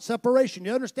about separation.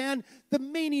 You understand the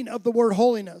meaning of the word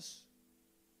holiness?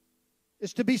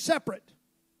 It's to be separate,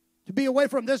 to be away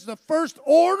from. This is the first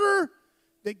order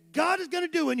that God is going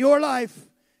to do in your life.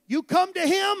 You come to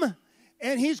Him,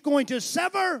 and He's going to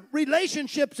sever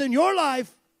relationships in your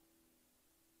life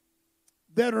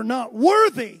that are not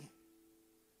worthy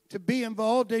to be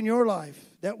involved in your life,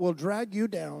 that will drag you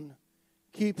down,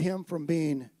 keep Him from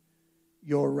being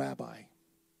your rabbi.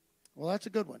 Well, that's a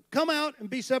good one. Come out and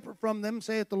be separate from them,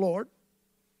 saith the Lord.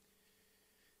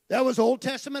 That was Old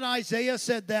Testament. Isaiah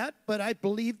said that, but I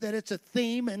believe that it's a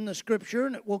theme in the Scripture,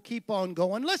 and it will keep on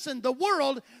going. Listen, the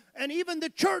world and even the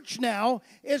church now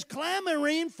is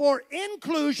clamoring for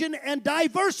inclusion and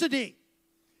diversity.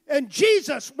 And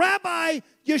Jesus, Rabbi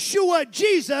Yeshua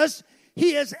Jesus,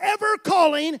 He is ever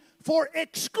calling for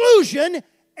exclusion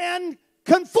and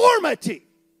conformity.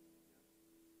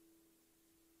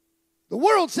 The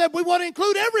world said we want to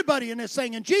include everybody in this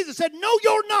thing, and Jesus said, no,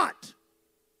 you're not.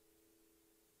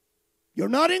 You're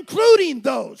not including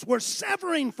those. We're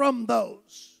severing from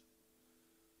those.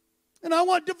 And I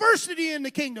want diversity in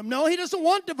the kingdom. No, He doesn't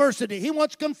want diversity. He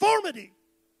wants conformity.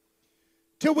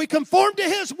 Till we conform to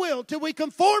His will, till we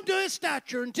conform to His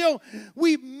stature, until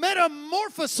we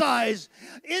metamorphosize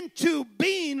into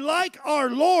being like our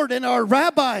Lord and our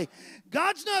Rabbi.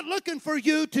 God's not looking for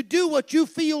you to do what you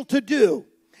feel to do.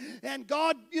 And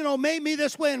God, made me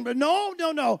this way. But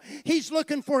no. He's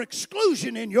looking for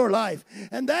exclusion in your life.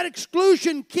 And that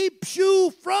exclusion keeps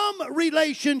you from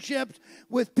relationships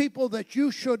with people that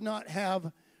you should not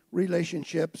have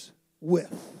relationships with.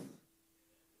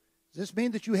 Does this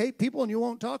mean that you hate people and you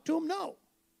won't talk to them? No.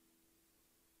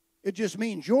 It just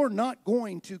means you're not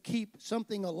going to keep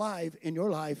something alive in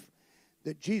your life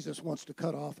that Jesus wants to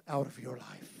cut off out of your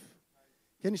life.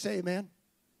 Can you say amen?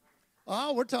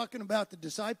 Oh, we're talking about the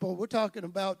disciple. We're talking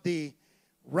about the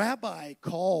rabbi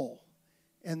call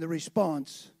and the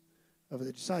response of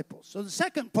the disciples. So the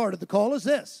second part of the call is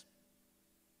this.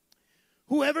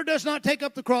 Whoever does not take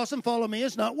up the cross and follow me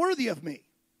is not worthy of me.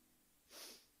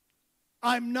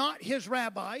 I'm not His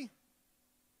rabbi,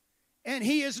 and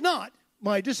He is not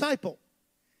my disciple.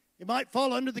 It might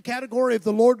fall under the category of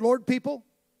the Lord, Lord people.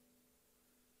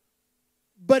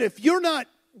 But if you're not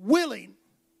willing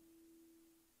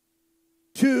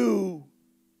to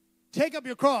take up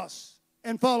your cross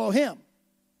and follow Him,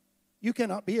 you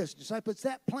cannot be His disciple. It's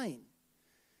that plain.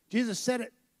 Jesus said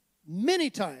it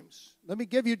many times. Let me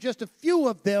give you just a few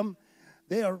of them.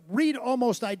 They read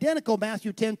almost identical.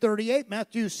 Matthew 10:38,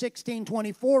 Matthew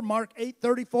 16:24, Mark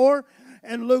 8:34,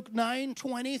 and Luke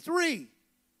 9:23.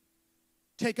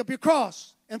 Take up your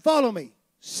cross and follow me.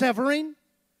 Severing,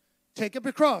 take up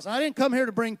your cross. I didn't come here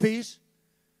to bring peace.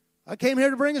 I came here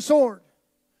to bring a sword.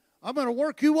 I'm going to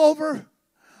work you over.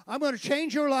 I'm going to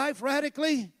change your life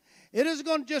radically. It isn't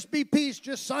going to just be peace,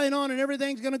 just sign on and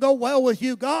everything's going to go well with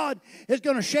you. God is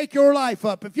going to shake your life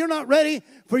up. If you're not ready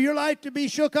for your life to be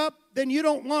shook up, then you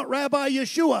don't want Rabbi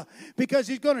Yeshua, because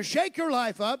He's going to shake your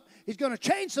life up. He's going to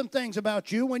change some things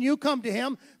about you when you come to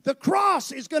Him. The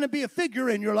cross is going to be a figure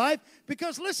in your life,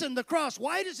 because listen, the cross,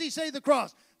 why does He say the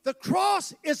cross? The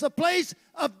cross is a place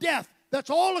of death. That's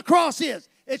all the cross is.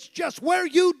 It's just where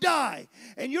you die.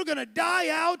 And you're going to die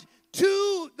out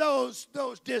to those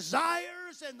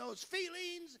desires and those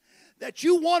feelings that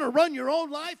you want to run your own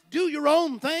life, do your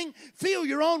own thing, feel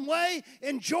your own way,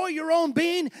 enjoy your own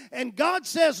being. And God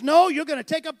says, no, you're going to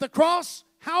take up the cross.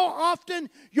 How often?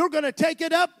 You're going to take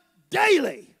it up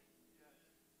daily.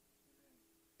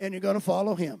 And you're going to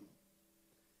follow Him.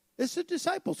 It's a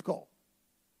disciples' call.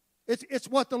 It's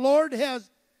what the Lord has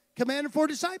commanded for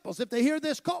disciples if they hear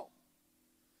this call.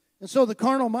 And so the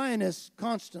carnal mind is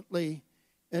constantly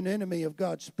an enemy of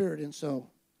God's Spirit. And so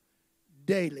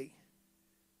daily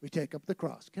we take up the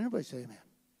cross. Can everybody say amen?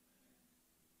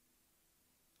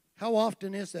 How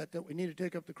often is that we need to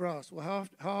take up the cross? Well,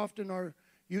 how often are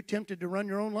you tempted to run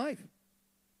your own life?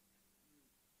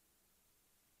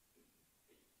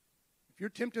 If you're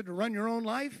tempted to run your own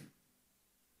life,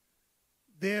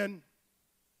 then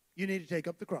you need to take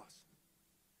up the cross.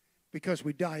 Because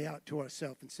we die out to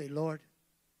ourselves and say, Lord,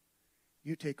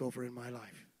 you take over in my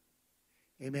life.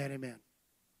 Amen, amen.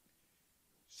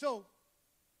 So,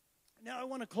 Now I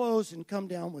want to close and come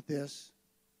down with this.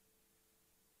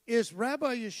 Is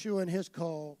Rabbi Yeshua and his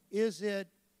call, is it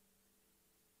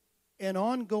an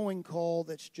ongoing call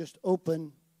that's just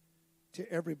open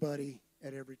to everybody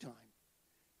at every time?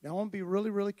 Now I want to be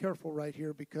really, really careful right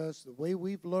here, because the way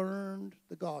we've learned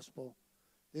the gospel,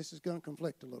 this is going to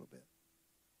conflict a little bit.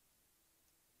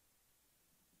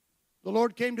 The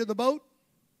Lord came to the boat,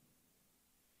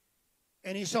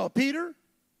 and he saw Peter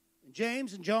and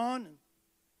James and John and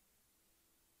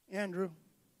Andrew.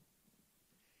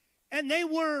 And they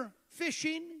were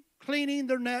fishing, cleaning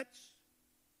their nets.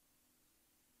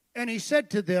 And he said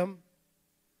to them,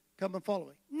 come and follow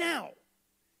me. Now,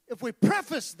 if we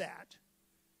preface that,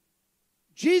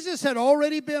 Jesus had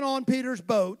already been on Peter's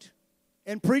boat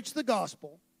and preached the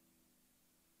gospel.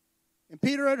 And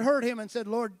Peter had heard him and said,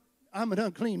 Lord, I'm an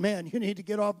unclean man. You need to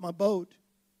get off my boat.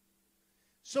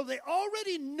 So they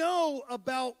already know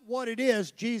about what it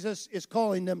is Jesus is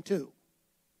calling them to.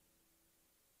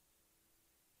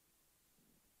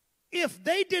 If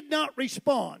they did not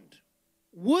respond,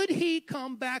 would he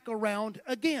come back around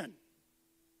again?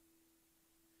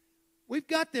 We've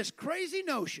got this crazy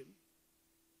notion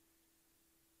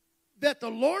that the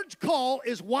Lord's call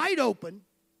is wide open,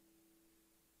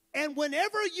 and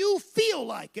whenever you feel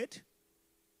like it,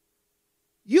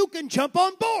 you can jump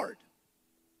on board.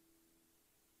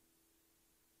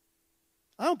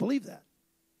 I don't believe that.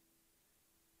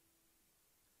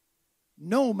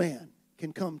 No man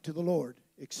can come to the Lord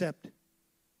except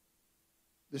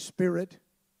the Spirit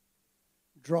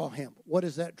draw him. What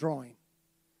is that drawing?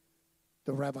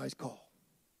 The rabbi's call.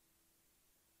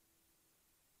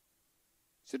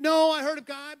 He said, no, I heard of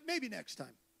God. Maybe next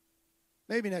time.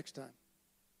 Maybe next time.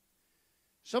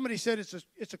 Somebody said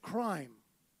it's a crime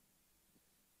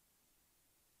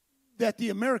that the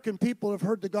American people have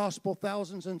heard the gospel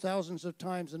thousands and thousands of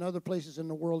times. In other places in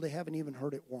the world, they haven't even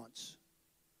heard it once.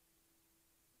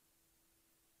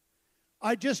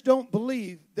 I just don't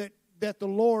believe that the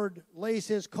Lord lays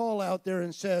his call out there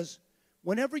and says,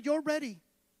 whenever you're ready,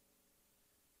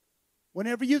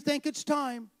 whenever you think it's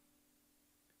time.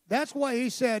 That's why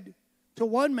he said to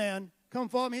one man, come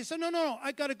follow me. He said, no,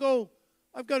 I've got to go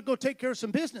take care of some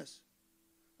business.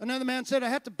 Another man said, I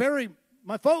have to bury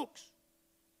my folks.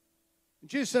 And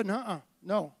Jesus said,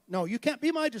 no, you can't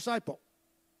be my disciple.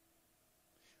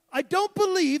 I don't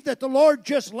believe that the Lord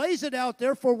just lays it out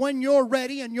there for when you're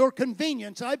ready and your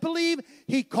convenience. I believe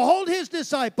he called his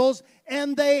disciples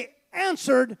and they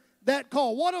answered that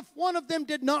call. What if one of them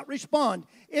did not respond?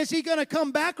 Is he going to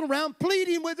come back around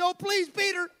pleading with, oh, please,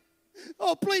 Peter,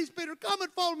 come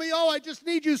and follow me. Oh, I just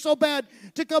need you so bad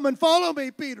to come and follow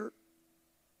me, Peter.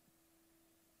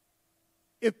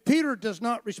 If Peter does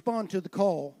not respond to the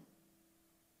call,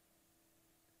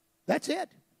 that's it.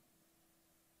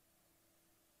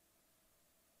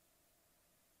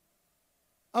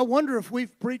 I wonder if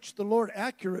we've preached the Lord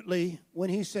accurately when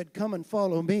he said, come and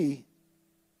follow me.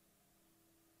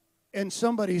 And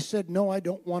somebody said, no, I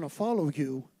don't want to follow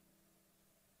you.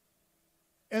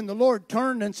 And the Lord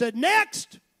turned and said,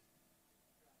 next.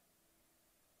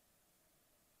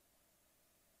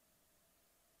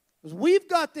 Because we've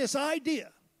got this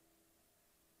idea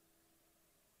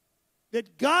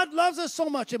that God loves us so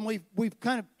much, and we've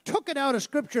kind of took it out of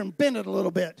Scripture and bent it a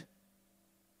little bit.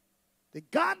 That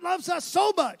God loves us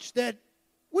so much that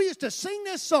we used to sing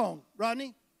this song,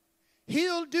 Rodney.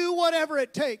 He'll do whatever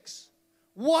it takes.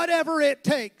 Whatever it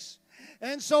takes.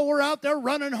 And so we're out there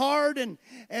running hard and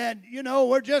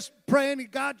we're just praying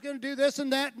that God's going to do this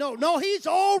and that. No, he's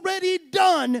already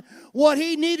done what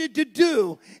he needed to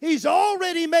do. He's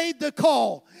already made the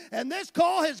call. And this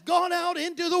call has gone out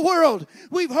into the world.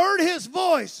 We've heard his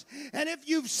voice. And if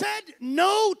you've said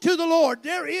no to the Lord,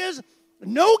 there is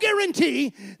no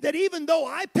guarantee that even though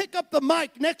I pick up the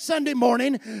mic next Sunday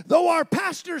morning, though our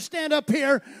pastors stand up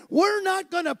here, we're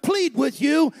not going to plead with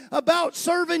you about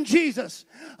serving Jesus.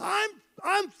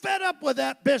 I'm fed up with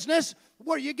that business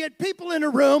where you get people in a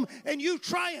room and you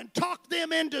try and talk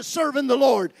them into serving the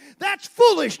Lord. That's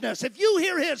foolishness. If you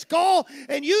hear his call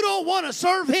and you don't want to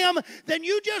serve him, then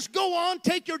you just go on,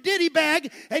 take your ditty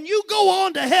bag, and you go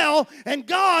on to hell, and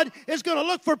God is going to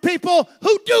look for people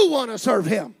who do want to serve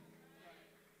him.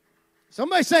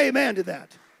 Somebody say amen to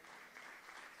that.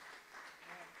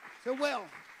 So, well,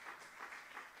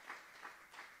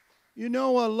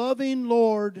 a loving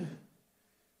Lord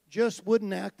just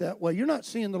wouldn't act that way. You're not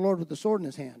seeing the Lord with the sword in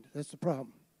his hand. That's the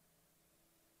problem.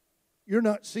 You're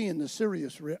not seeing the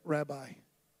serious rabbi.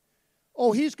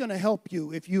 Oh, he's going to help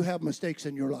you if you have mistakes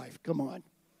in your life. Come on.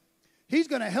 He's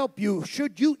going to help you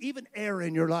should you even err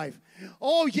in your life.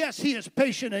 Oh, yes, He is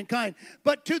patient and kind.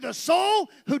 But to the soul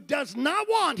who does not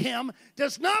want Him,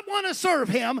 does not want to serve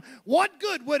Him, what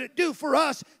good would it do for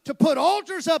us to put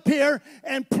altars up here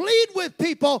and plead with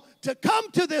people to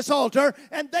come to this altar,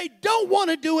 and they don't want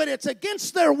to do it? It's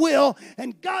against their will,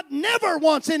 and God never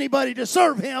wants anybody to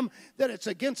serve Him that it's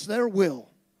against their will.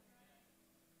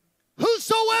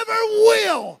 Whosoever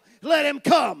will, let him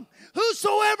come.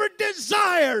 Whosoever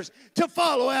desires to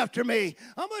follow after me.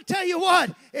 I'm going to tell you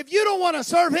what, if you don't want to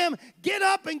serve Him, get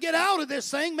up and get out of this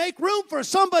thing. Make room for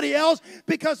somebody else,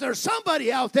 because there's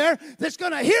somebody out there that's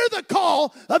going to hear the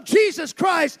call of Jesus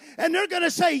Christ, and they're going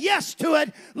to say yes to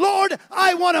it. Lord,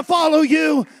 I want to follow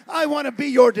you. I want to be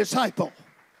your disciple.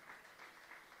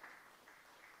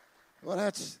 Well,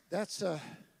 that's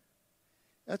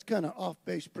kind of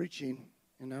off-base preaching.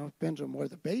 You know, it depends on where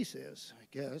the base is, I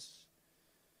guess.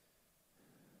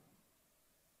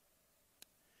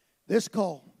 This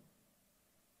call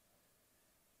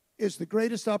is the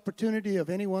greatest opportunity of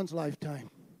anyone's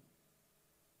lifetime.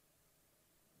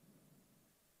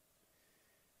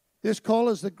 This call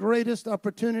is the greatest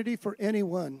opportunity for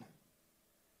anyone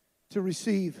to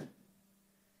receive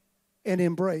and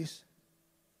embrace.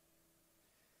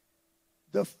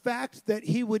 The fact that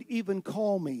He would even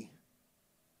call me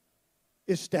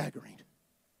is staggering.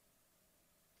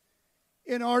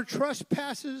 In our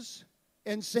trespasses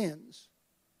and sins,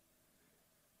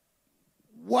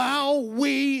 while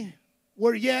we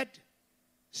were yet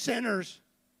sinners,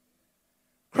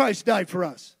 Christ died for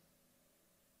us.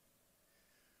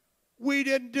 We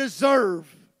didn't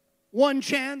deserve one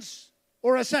chance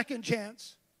or a second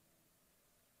chance.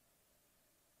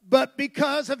 But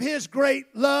because of His great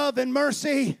love and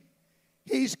mercy,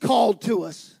 He's called to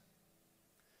us.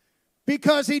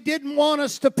 Because He didn't want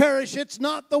us to perish. It's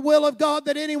not the will of God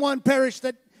that anyone perish,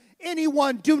 that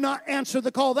anyone do not answer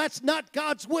the call. That's not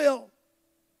God's will.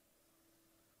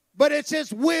 But it's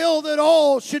His will that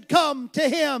all should come to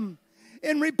Him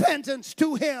in repentance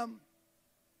to Him.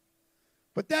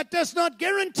 But that does not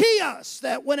guarantee us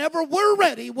that whenever we're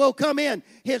ready, we'll come in.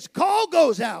 His call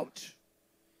goes out.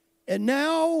 And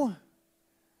now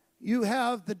you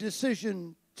have the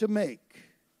decision to make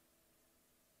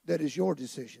that is your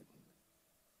decision.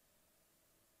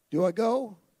 Do I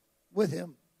go with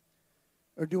Him,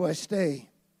 or do I stay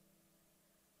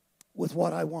with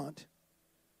what I want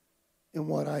and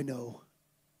what I know?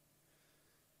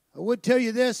 I would tell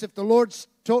you this, if the Lord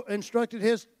instructed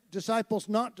His disciples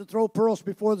not to throw pearls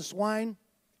before the swine,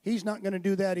 He's not going to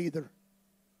do that either.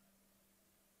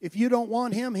 If you don't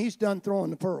want Him, He's done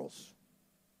throwing the pearls.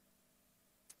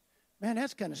 Man,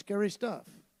 that's kind of scary stuff.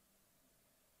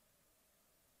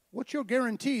 What's your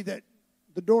guarantee that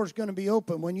the door's going to be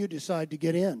open when you decide to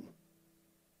get in?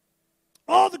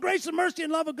 Oh, the grace and mercy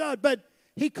and love of God. But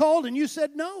He called and you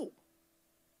said no.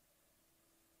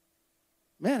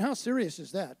 Man, how serious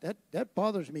is that? That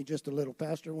bothers me just a little,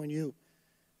 Pastor, when you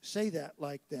say that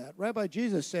like that. Rabbi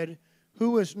Jesus said,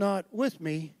 who is not with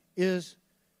me is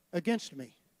against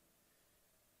me.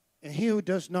 And he who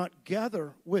does not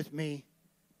gather with me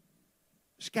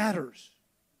scatters.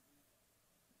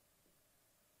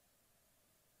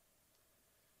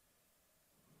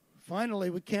 Finally,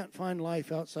 we can't find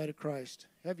life outside of Christ.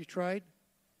 Have you tried?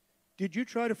 Did you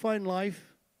try to find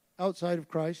life outside of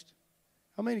Christ?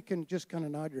 How many can just kind of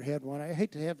nod your head? One, I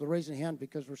hate to have the raising hand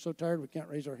because we're so tired we can't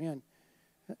raise our hand.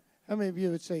 How many of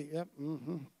you would say, yep,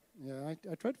 yeah,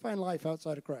 I tried to find life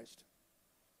outside of Christ.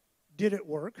 Did it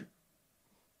work?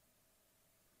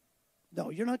 No,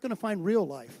 you're not going to find real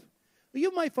life.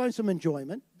 You might find some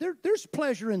enjoyment. There's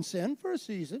pleasure in sin for a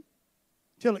season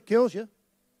till it kills you.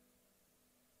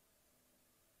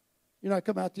 You know, I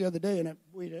come out the other day and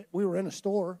we were in a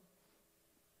store.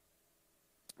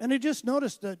 And I just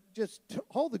noticed that just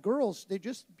all the girls, they're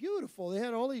just beautiful. They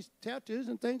had all these tattoos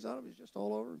and things on them. It was just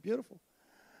all over, beautiful.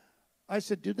 I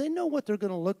said, do they know what they're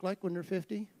going to look like when they're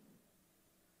 50?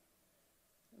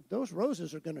 Those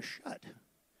roses are going to shut.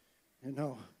 You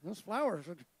know, those flowers,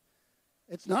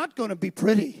 it's not going to be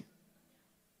pretty.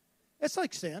 It's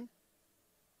like sin.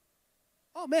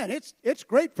 Oh, man, it's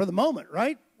great for the moment,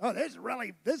 right? Oh, this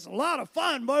is a lot of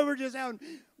fun, boy.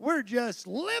 We're just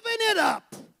living it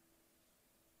up.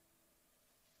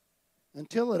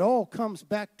 Until it all comes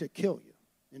back to kill you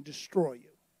and destroy you.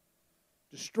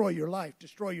 Destroy your life,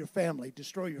 destroy your family,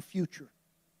 destroy your future.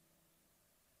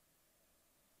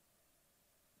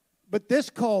 But this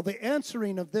call, the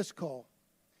answering of this call,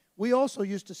 we also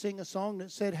used to sing a song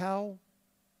that said how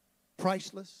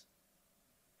priceless,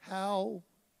 how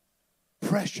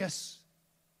precious,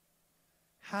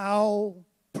 how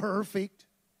perfect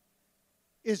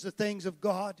is the things of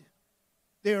God.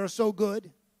 They are so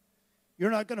good.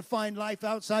 You're not going to find life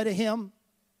outside of Him.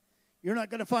 You're not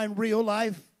going to find real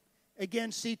life.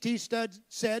 Again, C.T. Studd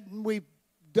said, and we've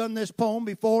done this poem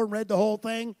before and read the whole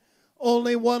thing,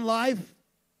 only one life,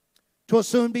 'twill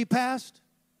soon be past.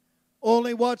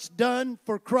 Only what's done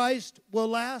for Christ will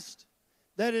last.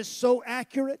 That is so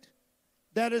accurate.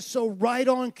 That is so right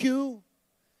on cue.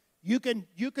 You can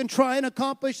try and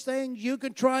accomplish things. You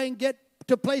can try and get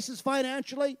to places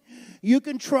financially. You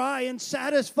can try and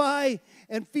satisfy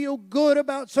and feel good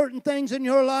about certain things in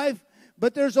your life.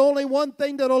 But there's only one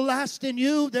thing that'll last in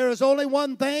you. There is only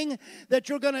one thing that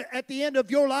you're going to, at the end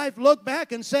of your life, look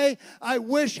back and say, I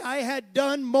wish I had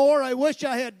done more. I wish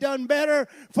I had done better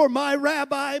for my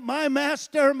rabbi, my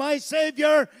master, my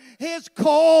Savior. His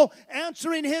call,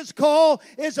 answering His call,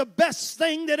 is the best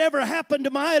thing that ever happened to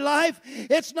my life.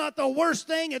 It's not the worst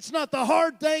thing. It's not the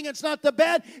hard thing. It's not the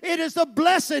bad. It is the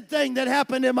blessed thing that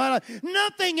happened in my life.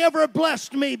 Nothing ever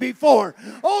blessed me before.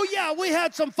 Oh, yeah, we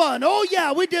had some fun. Oh,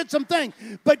 yeah, we did some things.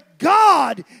 But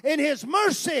God, in His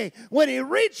mercy, when He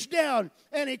reached down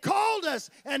and He called us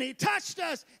and He touched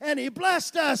us and He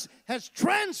blessed us, has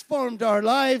transformed our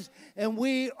lives, and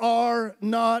we are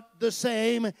not the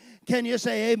same. Can you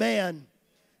say amen?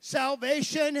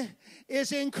 Salvation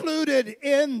is included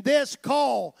in this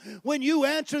call. When you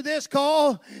answer this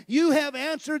call, you have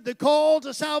answered the call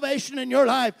to salvation in your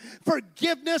life.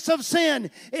 Forgiveness of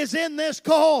sin is in this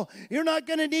call. You're not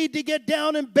going to need to get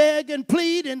down and beg and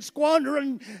plead and squander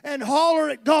and holler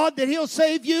at God that He'll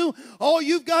save you. All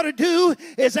you've got to do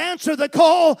is answer the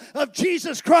call of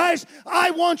Jesus Christ.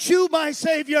 I want you, my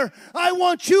Savior. I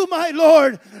want you, my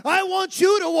Lord. I want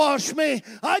you to wash me.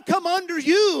 I come under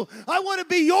you. I want to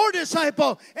be your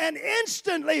disciple. And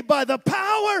instantly, by the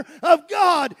power of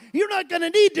God, you're not going to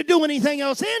need to do anything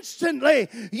else. Instantly,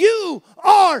 you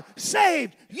are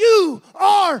saved. You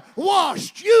are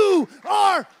washed. You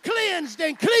are cleansed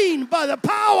and clean by the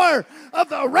power of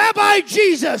the Rabbi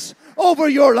Jesus over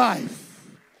your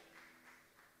life.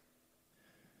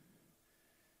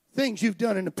 Things you've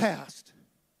done in the past.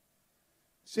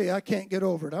 See, I can't get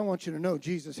over it. I want you to know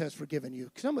Jesus has forgiven you.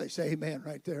 Somebody say amen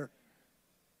right there.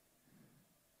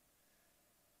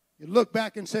 You look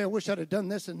back and say, I wish I'd have done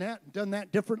this and that and done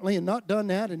that differently and not done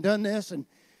that and done this. And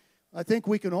I think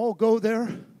we can all go there.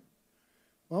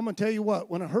 Well, I'm going to tell you what.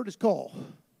 When I heard His call,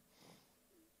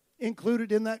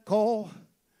 included in that call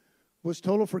was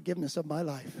total forgiveness of my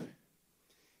life.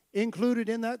 Included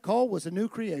in that call was a new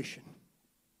creation.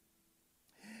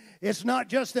 It's not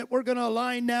just that we're going to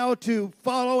align now to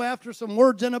follow after some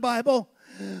words in the Bible,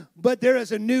 but there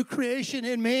is a new creation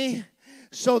in me,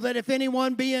 so that if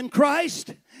anyone be in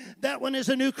Christ, that one is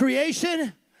a new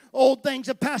creation. Old things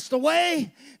have passed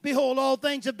away. Behold, all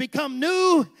things have become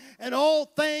new, and all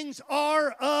things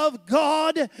are of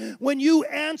God. When you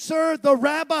answer the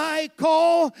rabbi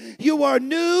call, you are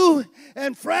new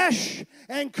and fresh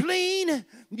and clean.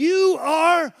 You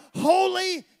are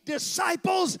holy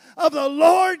disciples of the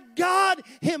Lord God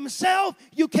Himself.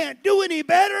 You can't do any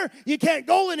better. You can't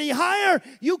go any higher.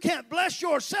 You can't bless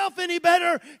yourself any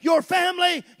better, your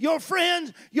family, your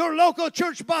friends, your local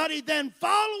church body, than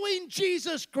following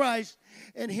Jesus Christ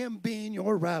and Him being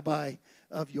your rabbi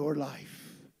of your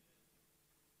life.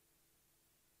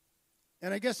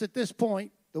 And I guess at this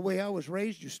point, the way I was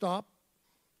raised, you stop.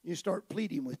 You start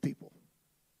pleading with people.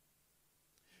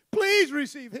 Please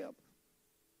receive Him.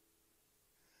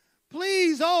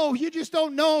 Please, oh, you just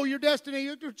don't know your destiny.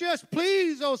 You just,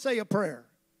 please, oh, say a prayer.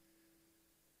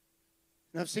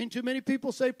 And I've seen too many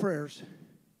people say prayers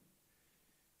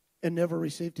and never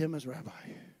received Him as rabbi.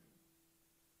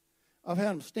 I've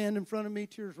had them stand in front of me,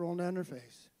 tears rolling down their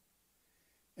face,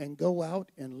 and go out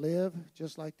and live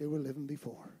just like they were living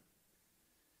before.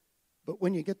 But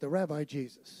when you get the Rabbi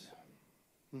Jesus,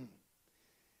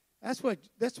 that's what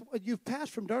you've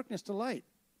passed from darkness to light.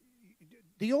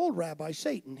 The old rabbi,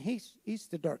 Satan, he's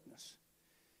the darkness.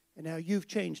 And now you've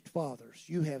changed fathers.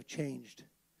 You have changed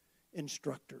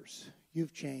instructors.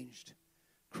 You've changed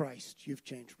Christ. You've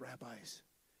changed rabbis.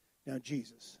 Now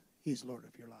Jesus, He's Lord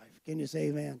of your life. Can you say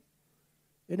amen?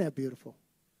 Isn't that beautiful?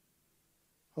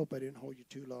 Hope I didn't hold you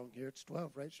too long here. It's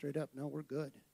 12, right? Straight up. No, we're good.